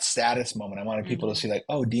status moment. I wanted people to Mhm. see like,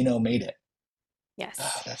 oh, Dino made it. Oh,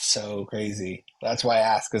 Yes. that's so crazy. That's why I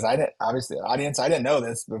asked, because I didn't, obviously, the audience, I didn't know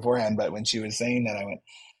this beforehand, but when she was saying that, I went,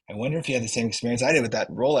 I wonder if you had the same experience I did with that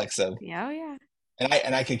Rolex of, Yeah, oh yeah.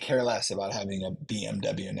 and I could care less about having a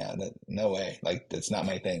BMW now. That no way, like that's not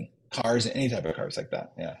my thing. Cars, any type of cars like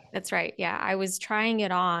that. Yeah. That's right. Yeah, I was trying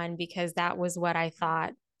it on because that was what I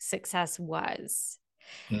thought success was.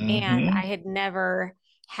 And I Hmm. had never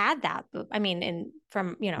had that. I mean, and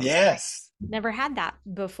from, Yes. never had that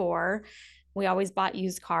before. We always bought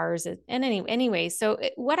used cars. And anyway, so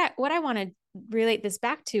what I want to relate this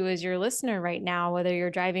back to is your listener right now, whether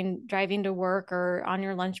you're driving to work or on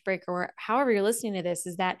your lunch break or however you're listening to this,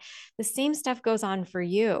 is that the same stuff goes on for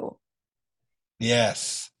you.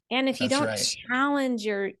 Yes. And That's right.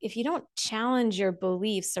 if you don't challenge your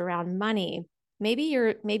beliefs around money, maybe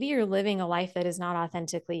you're living a life that is not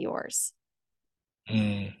authentically yours.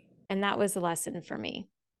 Mm. And that was a lesson for me.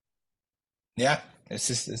 Yeah.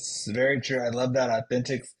 It's very true. I love that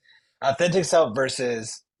authentic self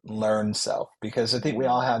versus learned self, because I think we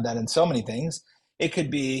all Mhm. have that in so many things. It could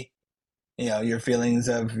be your feelings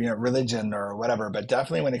of religion or whatever, but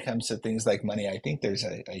definitely when it comes to things like money, I think there's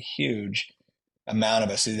a huge amount of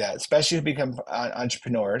us do that, especially who become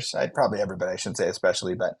entrepreneurs. I probably everybody, I shouldn't say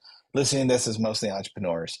especially, but listening to this is mostly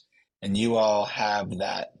entrepreneurs, and you all have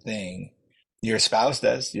that thing. Your spouse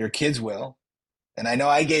does, your kids will, and I know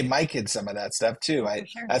I gave my kids some of that stuff too. Oh, I for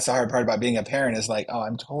sure. That's the hard part about being a parent, is like, oh,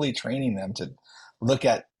 I'm totally training them to look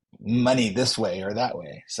at money this way or that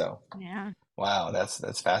way. So Yeah. wow,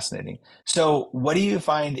 that's fascinating. So, what do you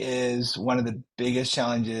find is one of the biggest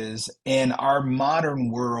challenges in our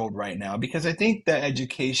modern world right now? Because I think the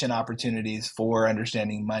education opportunities for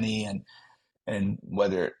understanding money and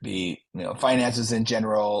whether it be finances in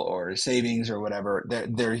general or savings or whatever,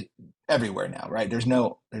 they're everywhere now, right? There's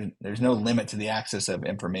no limit to the access of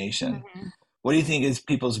information. Mhm. What do you think is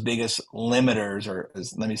people's biggest limiters, or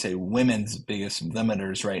let me say, women's biggest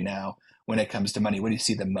limiters right now when it comes to money? What do you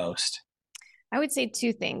see the most? I would say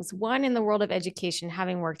two things. One, in the world of education,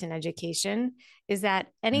 having worked in education, is that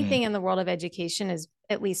anything Mm, in the world of education is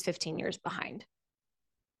at least 15 years behind,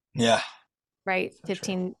 yeah, right? so true.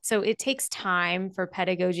 15. So it takes time for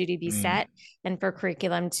pedagogy to be Mm, set and for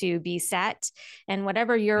curriculum to be set. And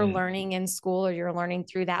whatever you're mm, learning in school or you're learning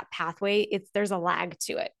through that pathway, there's a lag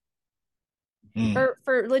to it mm.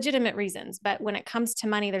 for legitimate reasons. But when it comes to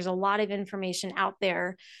money, there's a lot of information out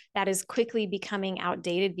there that is quickly becoming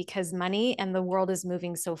outdated because money and the world is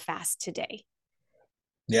moving so fast today.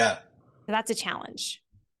 Yeah, So that's a challenge.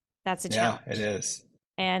 That's a yeah, it challenge. is.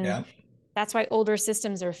 And Yeah. that's why older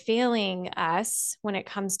systems are failing us when it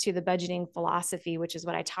comes to the budgeting philosophy, which is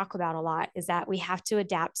what I talk about a lot, is that we have to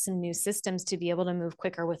adapt some new systems to be able to move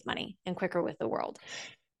quicker with money and quicker with the world.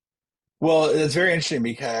 Well, it's very interesting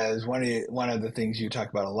because one of the things you talk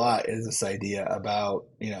about a lot is this idea about,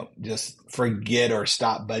 just forget or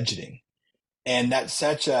stop budgeting. And that's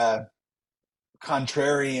such a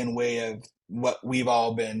contrarian way of what we've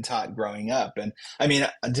all been taught growing up. And I mean,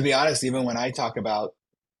 to be honest, even when I talk about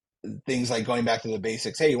things like going back to the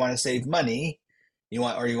basics. Hey, you want to save money, you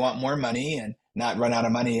want more money and not run out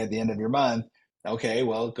of money at the end of your month. Okay,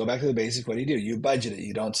 well, go back to the basics. What do? You budget it.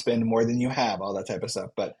 You don't spend more than you have, all that type of stuff.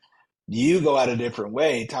 But you go out a different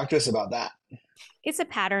way. Talk to us about that. It's a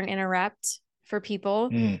pattern interrupt for people,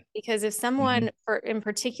 Mm. because if Mm-hmm. someone, in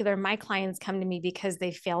particular, my clients come to me because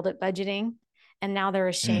they failed at budgeting and now they're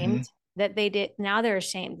Mm-hmm. ashamed that they did. Now they're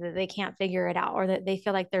ashamed that they can't figure it out, or that they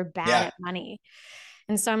feel like they're bad Yeah. at money.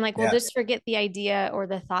 And so I'm like, well, Yeah. just forget the idea or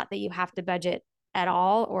the thought that you have to budget at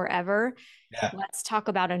all or ever. Yeah. Let's talk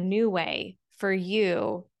about a new way for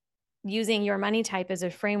you, using your money type as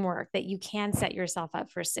a framework that you can set yourself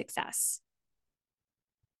up for success.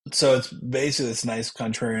 So it's basically this nice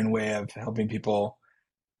contrarian way of helping people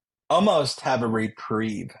almost have a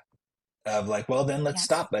reprieve of like, well, then let's Yes,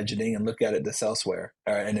 stop budgeting and look at it this elsewhere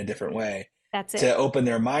or in a different way that's it. to open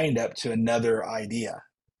their mind up to another idea.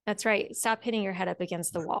 That's right. Stop hitting your head up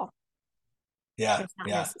against the wall. Yeah. It's not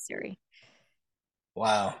Yeah. necessary.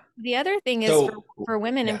 Wow. The other thing is So, for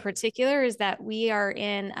women in yeah. particular is that we are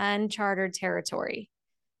in uncharted territory.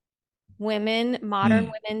 Women, modern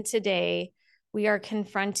Mm. women today, we are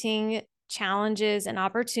confronting challenges and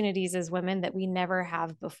opportunities as women that we never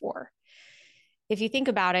have before. If you think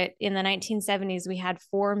about it, in the 1970s, we had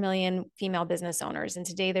 4 million female business owners, and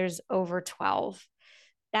today there's over 12.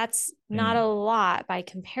 That's not Mm. a lot by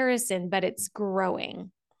comparison, but it's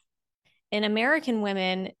growing. And American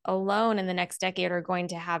women alone in the next decade are going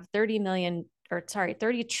to have 30 million, or sorry,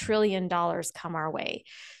 $30 trillion come our way.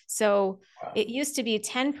 So Wow. it used to be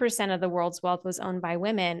 10% of the world's wealth was owned by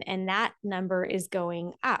women, and that number is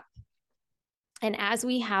going up. And as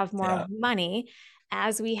we have more Yeah. money,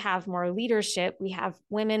 as we have more leadership, we have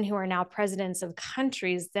women who are now presidents of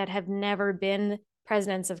countries that have never been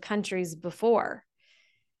presidents of countries before.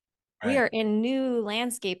 We Right. are in new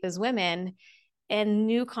landscape as women, and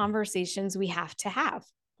new conversations we have to have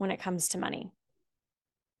when it comes to money.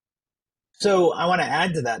 So I want to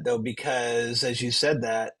add to that though, because as you said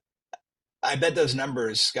that, I bet those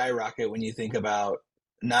numbers skyrocket when you think about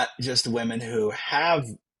not just the women who have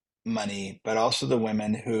money, but also the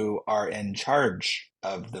women who are in charge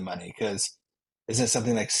of the money. Because isn't it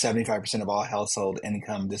something like 75% of all household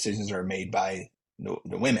income decisions are made by the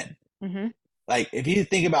women? Mm-hmm. Like, if you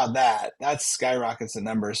think about that, that skyrockets the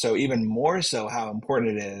number. So, even more so, how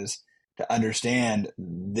important it is to understand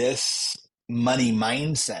this money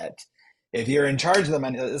mindset. If you're in charge of the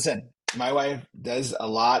money, listen, my wife does a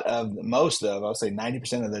lot of most of, I'll say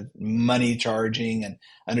 90% of the money charging and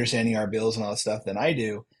understanding our bills and all that stuff than I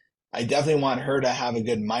do. I definitely want her to have a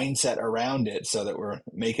good mindset around it so that we're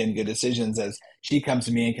making good decisions as she comes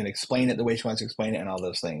to me and can explain it the way she wants to explain it and all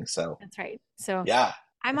those things. So, That's right. So yeah,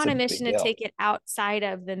 I'm that's on a a big mission to deal. take it outside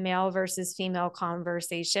of the male versus female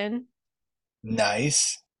conversation.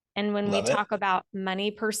 Nice. And when we Love it. talk about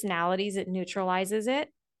money personalities, it neutralizes it.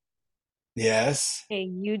 Yes. Hey,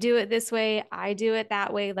 you do it this way, I do it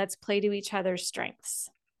that way. Let's play to each other's strengths.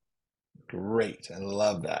 Great. I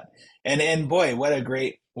love that. And boy, what a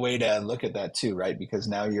great way to look at that too, right? Because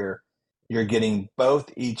now you're getting both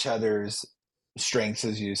each other's strengths,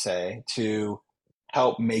 as you say, to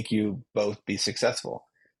help make you both be successful.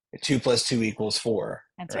 2 plus 2 equals 4,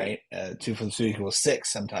 That's right. right? 2 plus 2 equals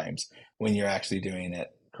 6 sometimes when you're actually doing it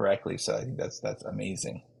correctly. So I think that's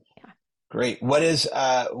amazing. Yeah. Great. What is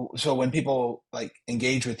so when people like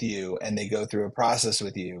engage with you and they go through a process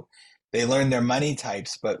with you, they learn their money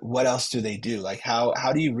types, but what else do they do? Like how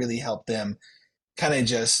do you really help them kind of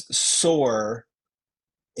just soar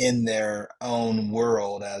in their own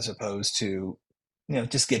world as opposed to,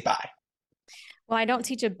 just get by? Well, I don't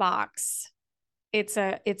teach a box. It's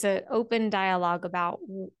a open dialogue about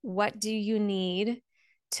what do you need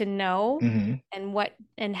to know, Hmm.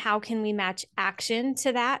 and how can we match action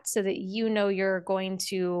to that so that you know you're going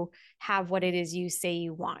to have what it is you say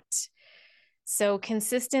you want. So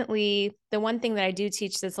consistently, the one thing that I do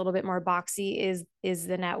teach that's a little bit more boxy is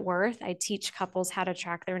the net worth. I teach couples how to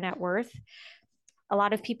track their net worth. A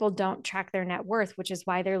lot of people don't track their net worth, which is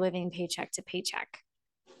why they're living paycheck to paycheck.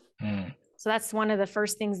 Mm. So that's one of the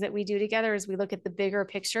first things that we do together is we look at the bigger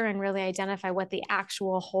picture and really identify what the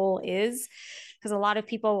actual whole is. Because a lot of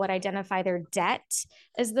people would identify their debt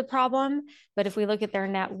as the problem. But if we look at their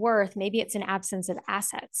net worth, maybe it's an absence of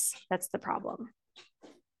assets. That's the problem.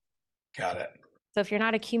 Got it. So if you're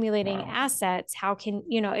not accumulating Wow. assets, how can,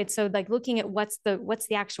 it's so like looking at what's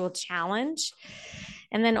the actual challenge.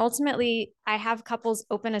 And then ultimately I have couples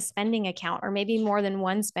open a spending account or maybe more than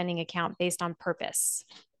one spending account based on purpose.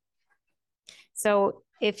 So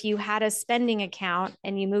if you had a spending account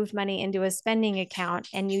and you moved money into a spending account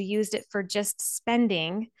and you used it for just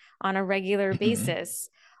spending on a regular Hmm. basis,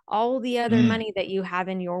 All the other Mm. money that you have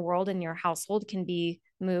in your world and your household can be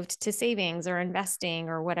moved to savings or investing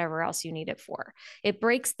or whatever else you need it for. It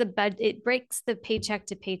breaks the paycheck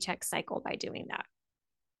to paycheck cycle by doing that.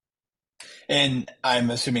 And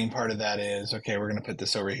I'm assuming part of that is, okay, we're going to put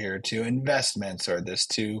this over here to investments or this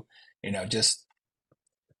to, just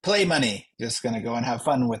play money, just going to go and have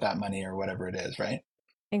fun with that money or whatever it is, right?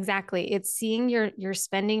 Exactly. It's seeing your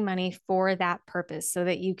spending money for that purpose so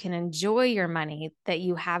that you can enjoy your money that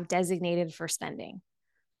you have designated for spending.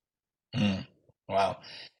 Mm. Wow.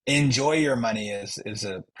 Enjoy your money is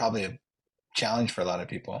a probably a challenge for a lot of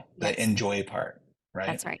people, the Yes, enjoy part, right?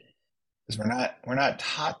 that's right. Because we're not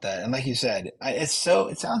taught that. And like you said, it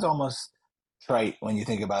sounds almost trite when you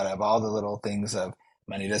think about it, of all the little things of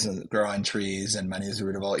money doesn't grow on trees and money is the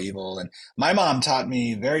root of all evil. And my mom taught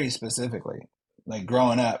me very specifically, like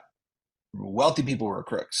growing up, wealthy people were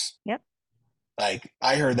crooks. Yep. Like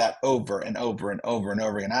I heard that over and over and over and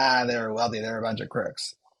over again. They were wealthy, they're a bunch of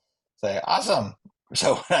crooks. Say, awesome.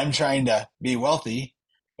 So when I'm trying to be wealthy,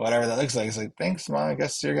 whatever that looks like, it's like, thanks, mom. I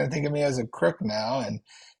guess you're going to think of me as a crook now. And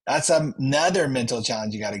that's another mental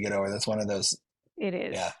challenge you got to get over. That's one of those. It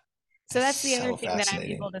is. Yeah, So it's that's the other so thing that I'm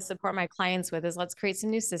fascinating. able to support my clients with is let's create some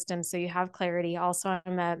new systems so you have clarity. Also,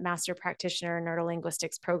 I'm a master practitioner in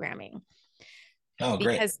neurolinguistics programming Oh,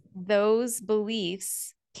 great. because those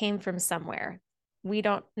beliefs came from somewhere. We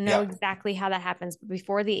don't know Yep. exactly how that happens, but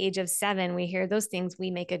before the age of 7, we hear those things.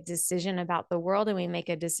 We make a decision about the world and we make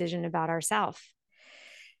a decision about ourselves.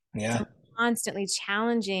 So Yeah. I'm constantly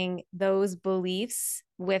challenging those beliefs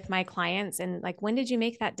with my clients. And like, when did you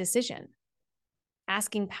make that decision?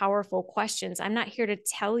 Asking powerful questions. I'm not here to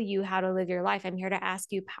tell you how to live your life. I'm here to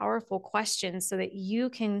ask you powerful questions so that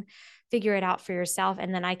you can figure it out for yourself.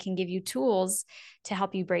 And then I can give you tools to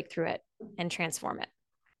help you break through it and transform it.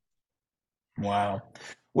 Wow.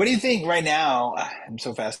 What do you think right now? I'm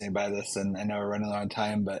so fascinated by this, and I know we're running low on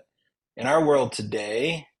time, but in our world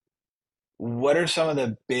today, what are some of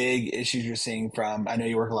the big issues you're seeing from? I know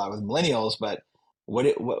you work a lot with millennials, but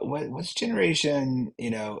what's generation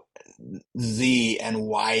Z and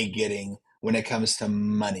Y getting when it comes to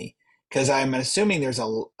money? Because I'm assuming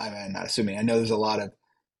I'm not assuming. I know there's a lot of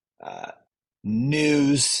uh,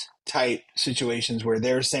 news type situations where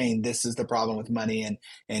they're saying this is the problem with money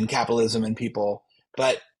and capitalism and people,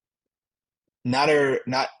 but not a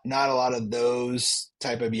lot of those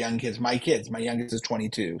type of young kids. My youngest is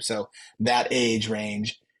 22, so that age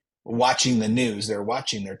range, watching the news, they're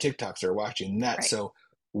watching their TikToks, they're watching that. Right. So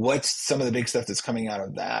what's some of the big stuff that's coming out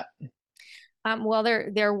of that? Well,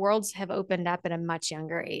 their worlds have opened up at a much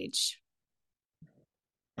younger age.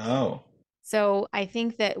 Oh, So I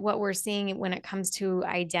think that what we're seeing when it comes to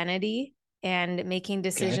identity and making okay,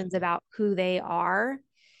 decisions about who they are,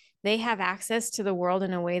 they have access to the world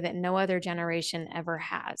in a way that no other generation ever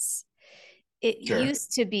has. It sure.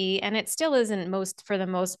 used to be, and it still isn't most for the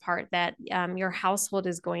most part, that your household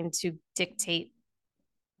is going to dictate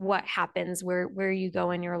what happens, where you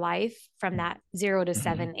go in your life from that 0 to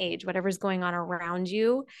 7 Hmm. age. Whatever's going on around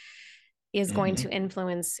you is going Hmm. to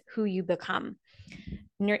influence who you become.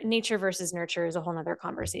 Nature versus nurture is a whole nother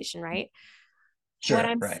conversation, right? What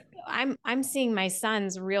Sure, right. I'm seeing my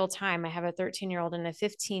sons real time. I have a 13-year-old and a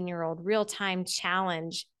 15-year-old real time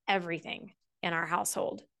challenge everything in our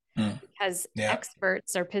household Mm. because Yeah.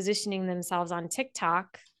 experts are positioning themselves on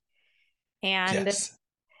TikTok, and Yes.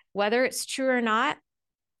 whether it's true or not,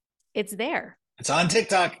 it's there. It's on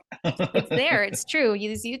TikTok. It's there. It's true.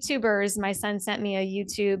 These YouTubers, my son sent me a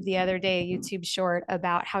YouTube the other day, a YouTube short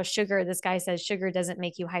about how this guy says sugar doesn't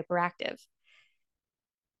make you hyperactive.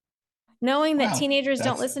 Knowing that Wow. teenagers don't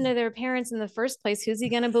That's listen to their parents in the first place, who's he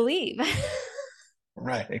going to believe?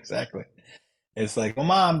 right. Exactly. It's like, well,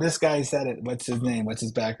 mom, this guy said it. What's his name? What's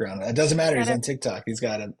his background? It doesn't matter. He's Gotta, on TikTok. He's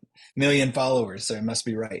got 1 million followers, so it must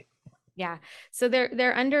be right. yeah. So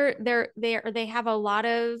they have a lot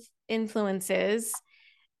of influences.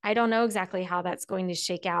 I don't know exactly how that's going to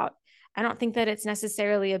shake out. I don't think that it's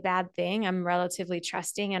necessarily a bad thing. I'm relatively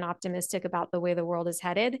trusting and optimistic about the way the world is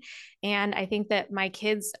headed. And I think that my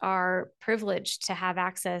kids are privileged to have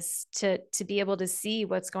access to be able to see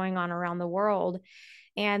what's going on around the world.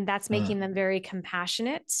 And that's Mm, making them very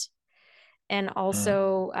compassionate. And mm,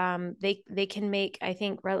 also, they can make, I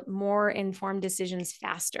think, more informed decisions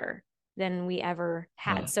faster than we ever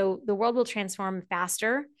had. mm. So the world will transform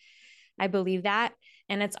faster. I believe that.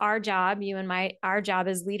 And it's our job, our job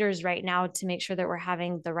as leaders right now to make sure that we're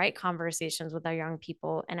having the right conversations with our young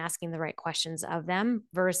people and asking the right questions of them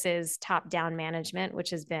versus top down management, which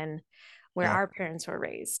has been where Yeah, our parents were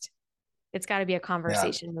raised. It's got to be a yeah.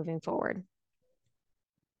 conversation moving forward.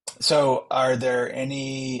 So, are there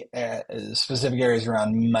any specific areas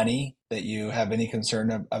around money that you have any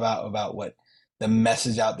concern about what the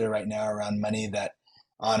message out there right now around money that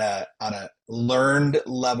on a learned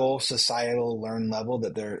level, societal learned level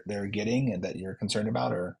that they're getting and that you're concerned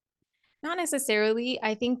about, or Not necessarily.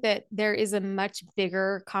 I think that there is a much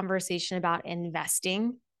bigger conversation about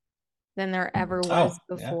investing than there ever oh was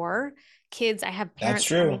yeah, before. Kids, I have that's parents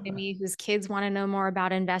true. coming to me whose kids want to know more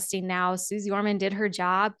about investing now. Susie Orman did her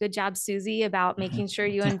job. Good job, Susie, about making sure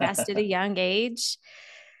you invest at a young age.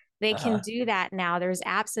 They can Uh-huh. do that now. There's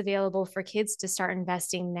apps available for kids to start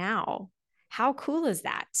investing now. How cool is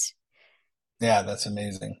that? Yeah, that's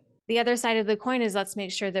amazing. The other side of the coin is let's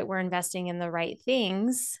make sure that we're investing in the right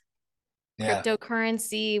things. Yeah.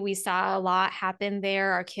 Cryptocurrency, we saw a lot happen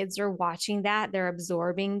there. Our kids are watching that, they're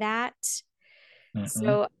absorbing that. Hmm.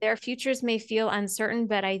 So their futures may feel uncertain,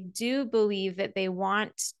 but I do believe that they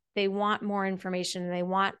want more information. They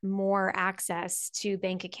want more access to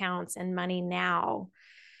bank accounts and money now,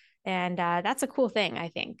 and that's a cool thing. I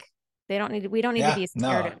think we don't need to Yeah. be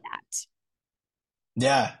scared No. of that.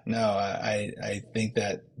 Yeah. No. I think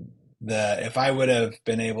that the if I would have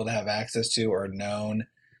been able to have access to or known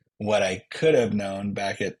what I could have known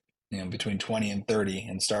back at between 20 and 30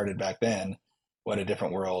 and started back then, what a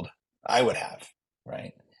different world I would have,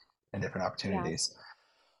 right? And different Yeah. opportunities.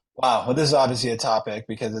 Wow. Well, this is obviously a topic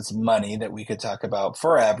because it's money that we could talk about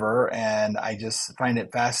forever. And I just find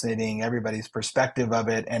it fascinating, everybody's perspective of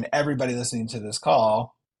it. And everybody listening to this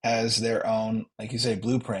call has their own, like you say,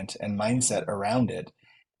 blueprint and mindset around it.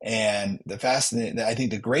 And I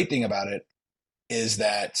think the great thing about it is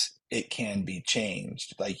that it can be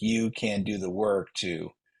changed. Like you can do the work to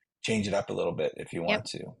change it up a little bit if you Yep. want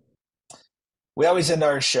to. We always end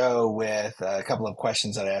our show with a couple of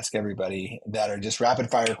questions that I ask everybody that are just rapid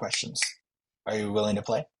fire questions. Are you willing to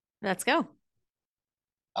play? Let's go.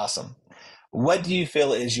 Awesome. What do you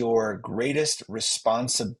feel is your greatest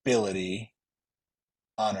responsibility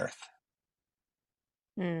on earth?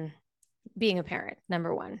 Mm, being a parent,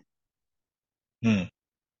 number one. Hmm.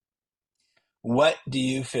 What do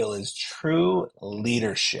you feel is true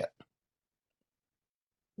leadership?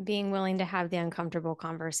 Being willing to have the uncomfortable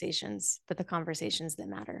conversations, but the conversations that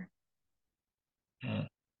matter. Hmm.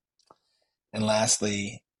 And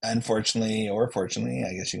lastly, unfortunately or fortunately,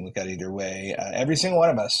 I guess you can look at it either way, every single one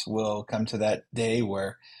of us will come to that day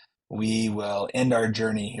where we will end our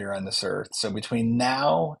journey here on this earth. So between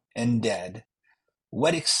now and dead,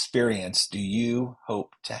 what experience do you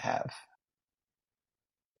hope to have?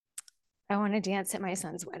 I want to dance at my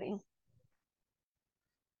son's wedding.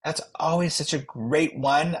 That's always such a great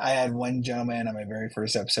one. I had one gentleman on my very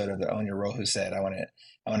first episode of the Own Your Role who said, I want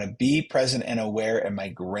to be present and aware at my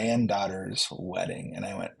granddaughter's wedding." And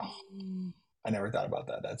I went, "Oh, Mm. I never thought about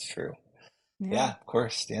that. That's true." Yeah. Yeah, of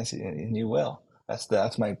course, dance, and you will.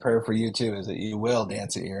 That's my prayer for you too, is that you will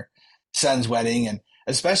dance at your son's wedding, and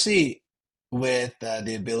especially with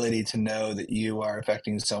the ability to know that you are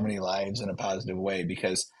affecting so many lives in a positive way.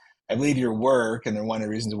 Because I believe your work, and one of the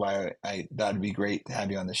reasons why I thought it'd be great to have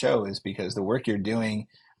you on the show, is because the work you're doing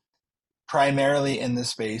primarily in the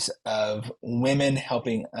space of women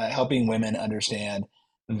helping women understand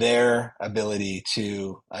their ability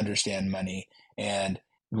to understand money and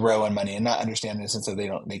grow in money, and not understand in the sense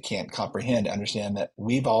that they can't comprehend, understand that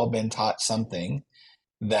we've all been taught something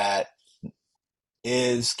that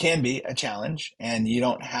is can be a challenge, and you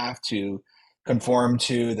don't have to conform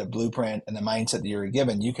to the blueprint and the mindset that you're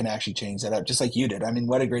given. You can actually change that up, just like you did. I mean,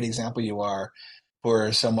 what a great example you are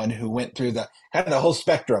for someone who went through the kind of the whole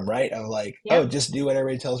spectrum, right? Of like, oh, Yep. just do what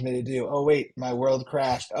everybody tells me to do. Oh, wait, my world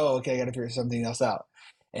crashed. Oh, okay, I got to figure something else out.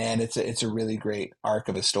 And it's a really great arc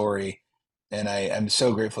of a story. And I'm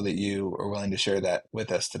so grateful that you are willing to share that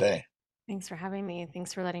with us today. Thanks for having me.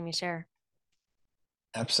 Thanks for letting me share.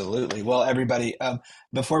 Absolutely. Well, everybody,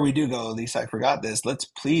 before we do go, Lisa, I forgot this. Let's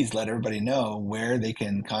please let everybody know where they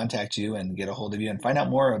can contact you and get a hold of you and find out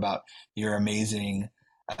more about your amazing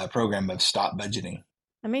program of stop budgeting.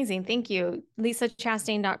 Amazing. Thank you.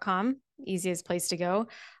 LisaChastain.com, easiest place to go.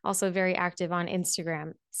 Also very active on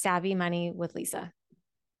Instagram, Savvy Money with Lisa.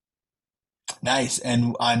 Nice.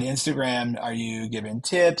 And on Instagram, are you giving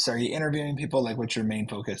tips? Are you interviewing people? Like, what's your main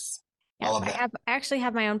focus? Yep. All of that. I actually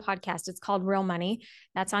have my own podcast. It's called Real Money.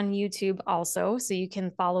 That's on YouTube also. So you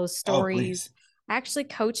can follow Oh, stories. please. I actually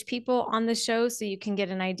coach people on the show so you can get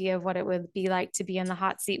an idea of what it would be like to be in the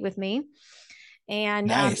hot seat with me. And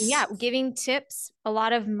yeah, Nice. giving tips, a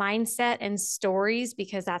lot of mindset and stories,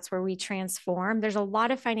 because that's where we transform. There's a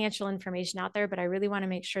lot of financial information out there, but I really want to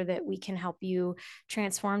make sure that we can help you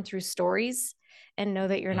transform through stories and know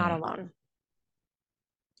that you're not Mm. alone.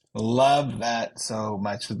 Love that so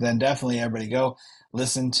much. So then definitely everybody go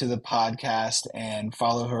listen to the podcast and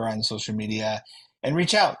follow her on social media and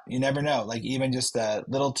reach out. You never know. Like even just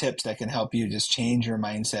little tips that can help you just change your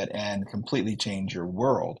mindset and completely change your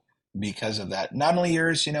world because of that. Not only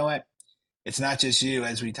yours, you know what? It's not just you,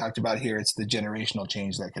 as we talked about here, it's the generational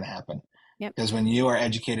change that can happen. Yep. Because when you are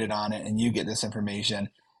educated on it and you get this information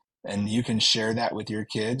and you can share that with your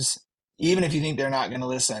kids, even if you think they're not going to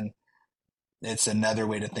listen, it's another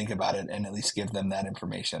way to think about it and at least give them that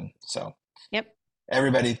information. So, yep.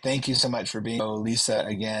 Everybody, thank you so much for being. Lisa,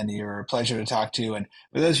 again, you're a pleasure to talk to. And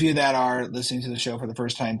for those of you that are listening to the show for the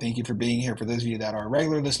first time, thank you for being here. For those of you that are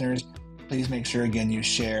regular listeners, please make sure, again, you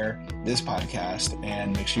share this podcast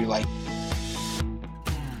and make sure you like.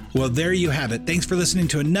 Well, there you have it. Thanks for listening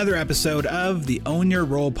to another episode of the Own Your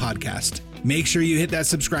Role podcast. Make sure you hit that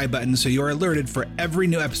subscribe button so you're alerted for every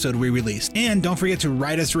new episode we release. And don't forget to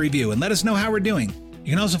write us a review and let us know how we're doing. You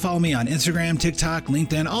can also follow me on Instagram, TikTok,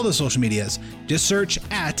 LinkedIn, all the social medias. Just search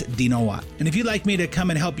 @DinoWatt. And if you'd like me to come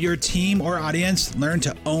and help your team or audience learn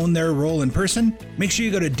to own their role in person, make sure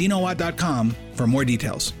you go to dinowatt.com for more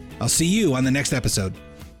details. I'll see you on the next episode.